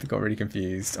 and got really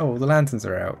confused. Oh, the lanterns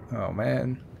are out. Oh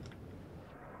man.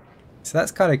 So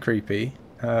that's kind of creepy.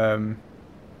 Because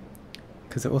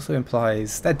it also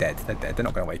implies they're dead. They're dead. They're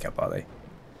not going to wake up, are they?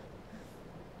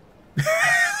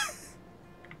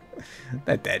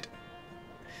 They're dead.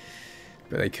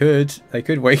 But they could. They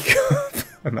could wake up.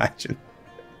 Imagine.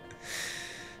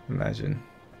 Imagine.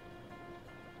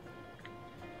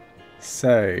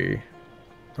 So,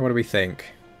 what do we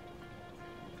think?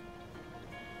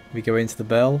 We go into the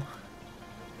bell.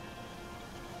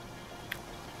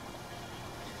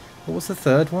 What was the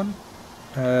third one?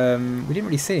 We didn't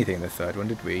really see anything in the third one,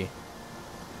 did we?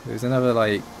 There was another,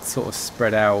 like, sort of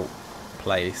spread out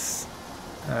place.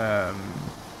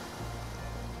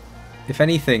 If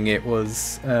anything, it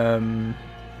was the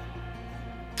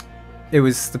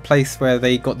place where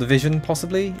they got the vision,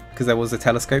 possibly, because there was a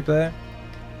telescope there.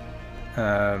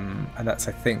 And that's,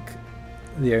 I think,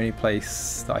 the only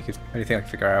place that only thing I could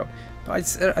figure out. But I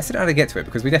still don't know how to get to it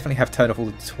because we definitely have turned off all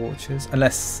the torches.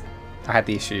 Unless I had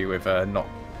the issue with not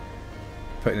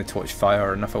putting the torch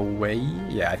far enough away.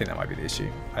 Yeah, I think that might be the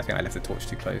issue. I think I left the torch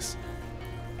too close.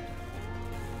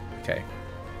 Okay.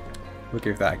 We'll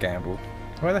give that a gamble.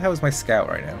 Where the hell is my scout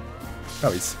right now?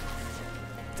 Oh, he's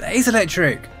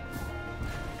electric!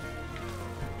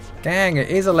 Gang, it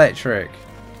is electric!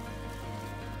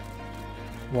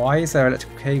 Why is there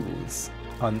electrical cables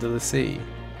under the sea?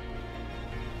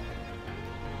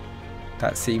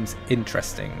 That seems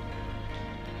interesting.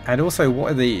 And also,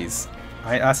 what are these?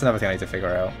 That's another thing I need to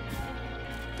figure out.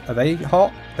 Are they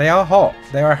hot? They are hot.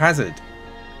 They are a hazard.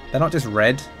 They're not just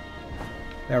red.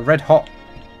 They are red hot.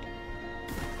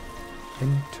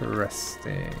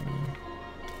 Interesting.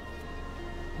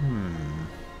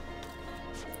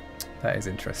 That is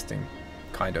interesting.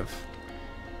 Kind of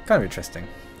interesting.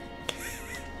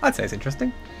 I'd say it's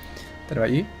interesting. Don't know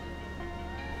about you.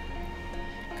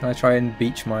 Can I try and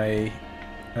beach my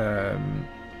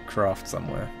craft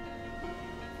somewhere?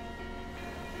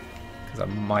 Because I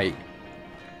might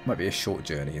be a short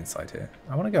journey inside here.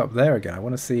 I want to go up there again. I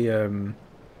want to see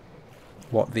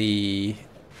what the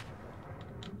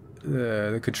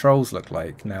controls look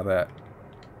like now that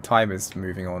time is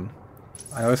moving on.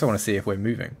 I also want to see if we're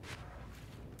moving.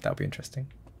 That'll be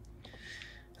interesting.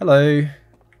 Hello.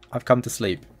 I've come to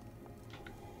sleep.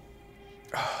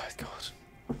 Oh,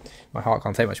 God. My heart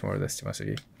can't take much more of this, to be honest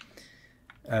with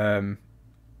you.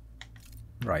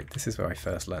 Right, this is where I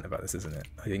first learned about this, isn't it?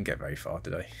 I didn't get very far,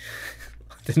 did I?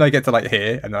 Didn't I get to, like,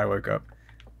 here, and then I woke up?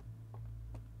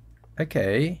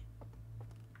 Okay.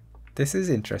 This is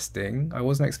interesting. I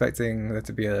wasn't expecting there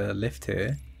to be a lift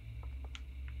here.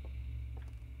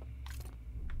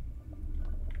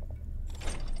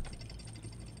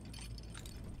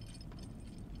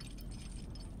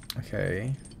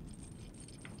 Okay.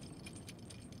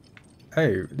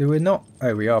 Oh, we're not...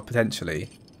 Oh, we are potentially.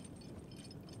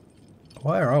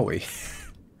 Where are we?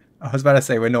 I was about to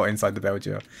say we're not inside the bell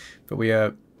jar, but we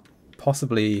are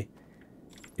possibly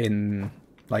in,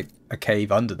 like, a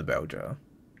cave under the bell jar.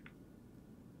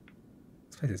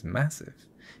 This place is massive.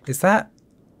 Is that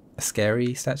a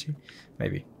scary statue?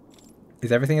 Maybe.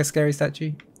 Is everything a scary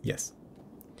statue? Yes.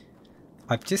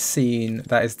 I've just seen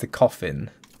that is the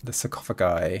coffin, the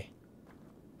sarcophagi.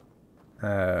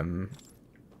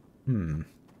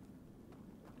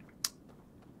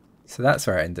 So that's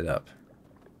where I ended up.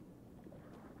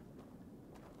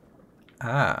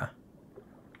 Ah.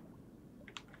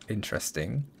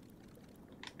 Interesting.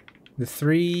 The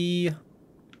three...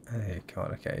 Oh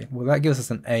god, okay. Well, that gives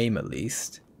us an aim at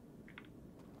least.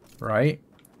 Right?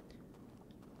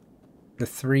 The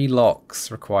 3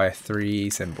 locks require 3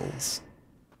 symbols.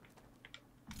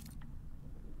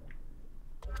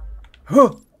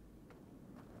 Huh!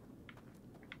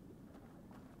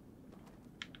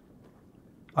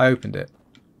 I opened it.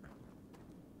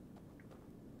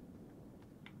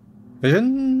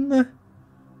 Vision?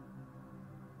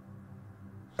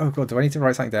 Oh god, do I need to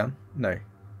write something down? No.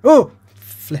 Oh!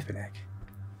 Flipping heck.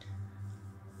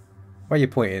 Where are you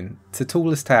pointing? To the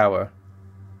tallest tower.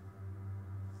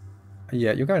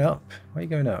 Yeah, you're going up. Why are you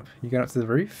going up? You going up to the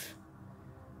roof?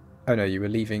 Oh no, you were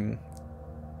leaving...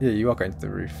 Yeah, you are going to the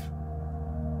roof.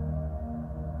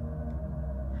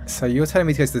 So you're telling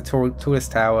me to go to the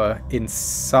tallest tower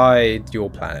inside your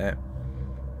planet.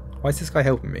 Why is this guy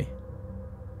helping me?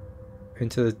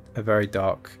 Into a very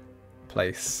dark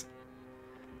place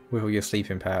with all your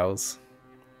sleeping pals.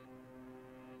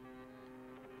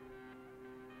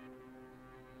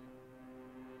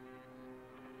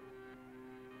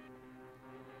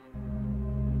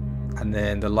 And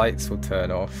then the lights will turn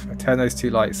off. I turn those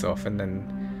 2 lights off and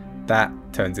then that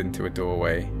turns into a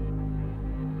doorway,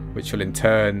 which will in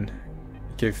turn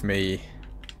give me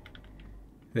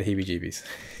the heebie-jeebies.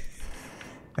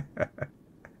 A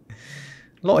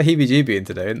lot of heebie-jeebies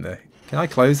today, isn't there? Can I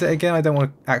close it again? I don't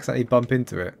want to accidentally bump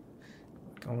into it.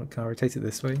 Can I rotate it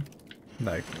this way?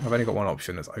 No, I've only got one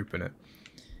option, that's open it.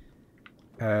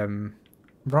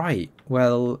 Right,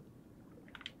 well,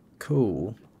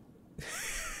 cool.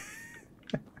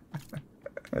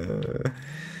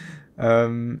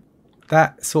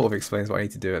 That sort of explains what I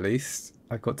need to do at least.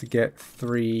 I've got to get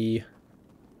 3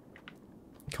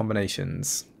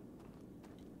 combinations.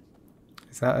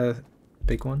 Is that a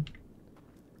big one?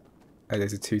 Oh,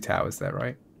 there's 2 towers there,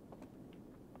 right?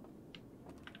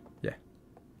 Yeah.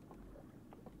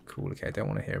 Cool, okay, I don't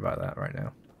want to hear about that right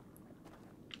now.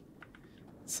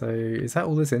 So, is that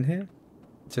all that's in here?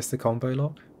 Just the combo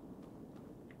lock?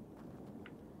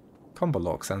 Combo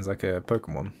lock sounds like a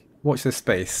Pokemon. Watch this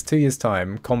space. 2 years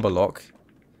time, combo lock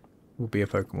will be a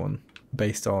Pokemon.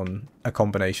 based on a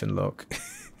combination lock.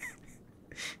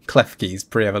 Clef keys,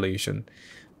 pre-evolution,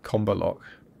 combo lock.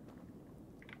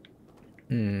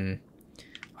 I'm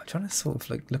trying to sort of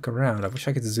like look around. I wish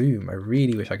I could zoom. I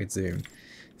really wish I could zoom.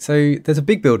 So there's a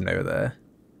big building over there.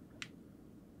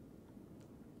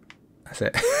 That's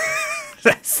it.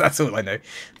 that's all I know.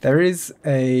 There is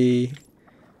a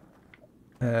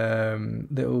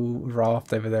little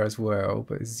raft over there as well,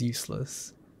 but it's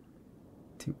useless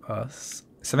to us.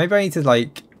 So maybe I need to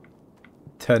like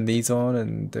turn these on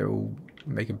and they'll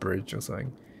make a bridge or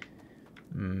something.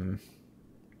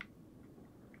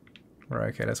 Right,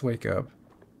 okay, let's wake up.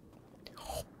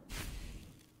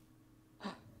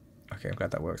 Okay, I'm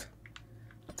glad that worked.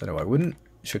 Don't know why it wouldn't.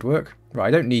 Should work. Right,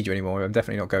 I don't need you anymore. I'm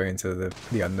definitely not going into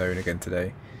the unknown again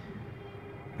today.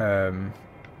 I'm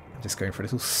just going for a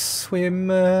little swim,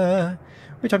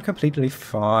 which I'm completely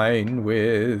fine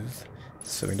with.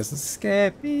 Swimming doesn't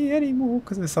scare me anymore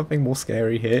because there's something more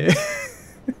scary here.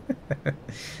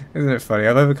 Isn't it funny?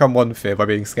 I've overcome one fear by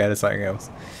being scared of something else.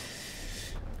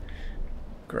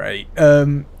 Great.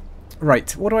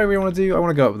 Right, what do I really want to do? I want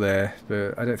to go up there,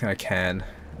 but I don't think I can.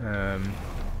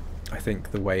 I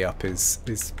think the way up is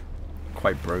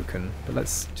quite broken, but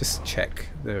let's just check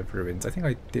the ruins. I think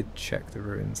I did check the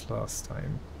ruins last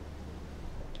time.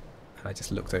 And I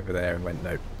just looked over there and went,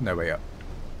 nope, no way up.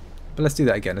 But let's do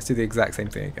that again. Let's do the exact same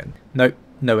thing again. Nope,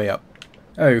 no way up.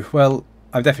 Oh, well,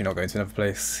 I'm definitely not going to another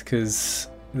place, because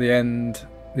the end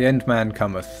man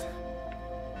cometh.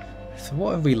 So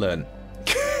what have we learned?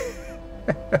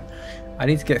 I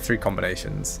need to get 3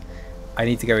 combinations. I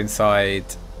need to go inside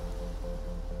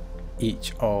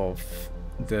each of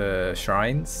the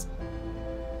shrines.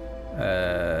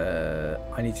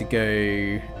 I need to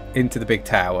go into the big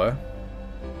tower.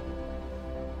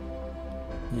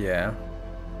 Yeah.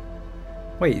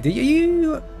 Wait, are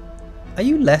you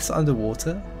less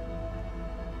underwater?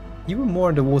 You were more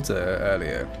underwater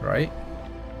earlier, right?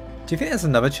 Do you think there's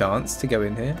another chance to go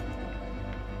in here?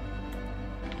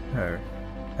 Oh.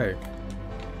 Oh.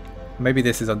 Maybe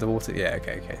this is underwater. Yeah,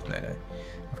 okay. No.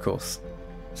 Of course.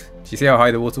 Do you see how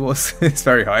high the water was? It's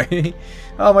very high.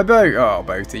 Oh, my boat! Oh,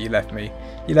 boaty, you left me.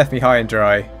 You left me high and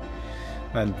dry.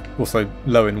 And also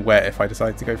low and wet if I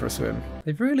decide to go for a swim.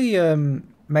 They've really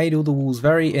made all the walls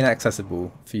very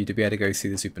inaccessible for you to be able to go see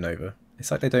the supernova.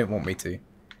 It's like they don't want me to.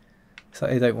 It's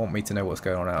like they don't want me to know what's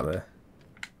going on out there.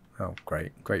 Oh,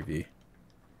 great view.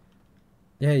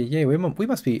 Yeah, we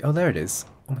must be... Oh, there it is.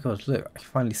 Oh my god, look, I can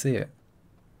finally see it.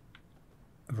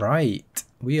 Right,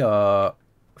 we are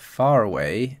far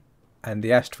away, and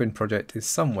the Ash Twin Project is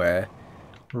somewhere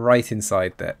right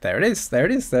inside there. There it is,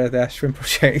 there's the Ash Twin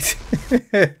Project.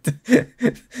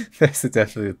 There's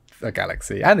definitely a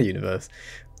galaxy and a universe.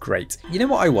 Great. You know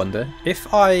what I wonder? If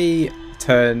I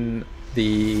turn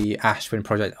the Ash Twin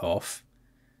Project off,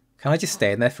 can I just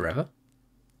stay in there forever?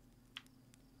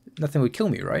 Nothing would kill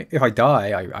me, right? If I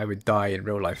die, I would die in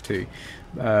real life too.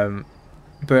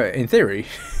 But in theory,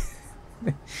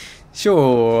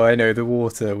 sure, I know the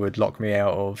water would lock me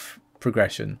out of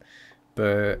progression,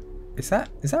 but is that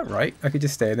right? I could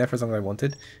just stay in there for as long as I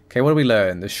wanted. Okay, what do we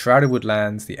learn? The Shrouded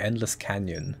Woodlands, the Endless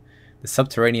Canyon, the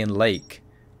Subterranean Lake,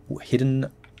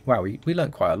 hidden... Wow, we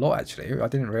learned quite a lot actually. I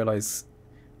didn't realise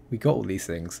we got all these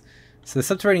things. So the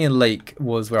subterranean lake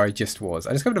was where I just was.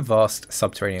 I discovered a vast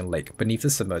subterranean lake beneath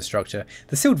the submerged structure.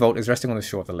 The sealed vault is resting on the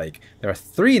shore of the lake. There are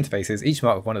 3 interfaces, each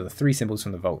marked with one of the 3 symbols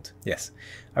from the vault. Yes.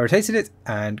 I rotated it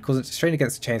and caused it to strain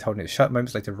against the chains holding it shut.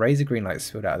 Moments later, rays of green light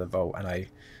spilled out of the vault, and I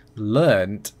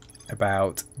learned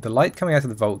about the light coming out of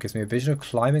the vault gives me a vision of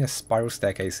climbing a spiral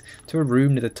staircase to a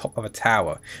room near the top of a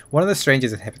tower. One of the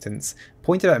stranger's inhabitants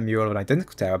pointed at a mural of an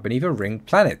identical tower beneath a ringed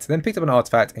planet, then picked up an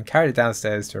artifact and carried it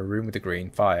downstairs to a room with a green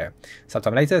fire.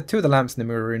 Sometime later, 2 of the lamps in the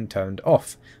mural room turned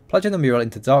off, plunging the mural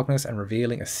into darkness and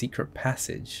revealing a secret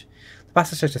passage. The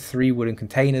passage led to 3 wooden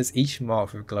containers, each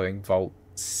marked with a glowing vault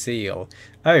seal.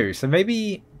 Oh, so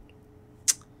maybe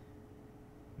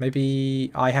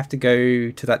I have to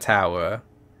go to that tower,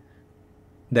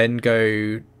 then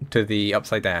go to the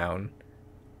upside down,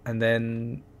 and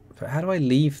then... But how do I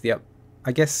leave the up...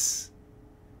 I guess...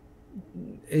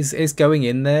 Is going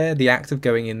in there, the act of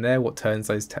going in there, what turns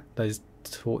those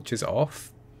torches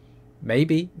off?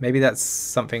 Maybe that's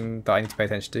something that I need to pay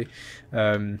attention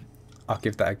to. I'll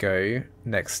give that a go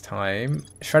next time.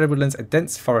 Shrouded Woodlands, a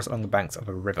dense forest along the banks of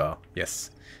a river.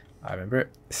 Yes, I remember it.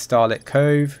 Starlit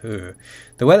Cove. Ugh.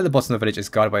 The well at the bottom of the village is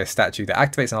guarded by a statue that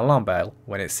activates an alarm bell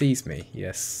when it sees me.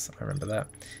 Yes, I remember that.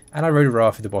 And I rode a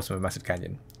raft at the bottom of a massive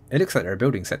canyon. It looks like there are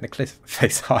buildings set in a cliff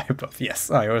face high above. Yes,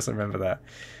 I also remember that.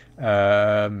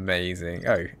 Amazing.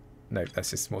 Oh, no, that's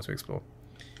just more to explore.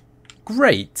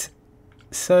 Great.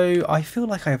 So I feel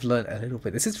like I've learned a little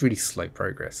bit. This is really slow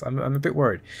progress. I'm a bit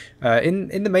worried.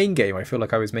 In the main game, I feel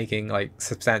like I was making like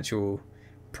substantial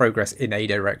progress in a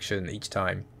direction each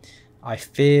time. I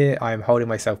fear I am holding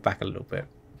myself back a little bit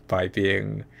by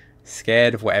being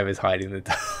scared of whatever's hiding in the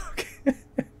dark.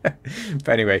 But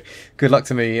anyway, good luck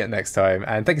to me next time,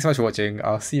 and thank you so much for watching.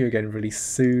 I'll see you again really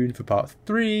soon for part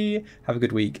 3. Have a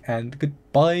good week, and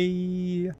goodbye.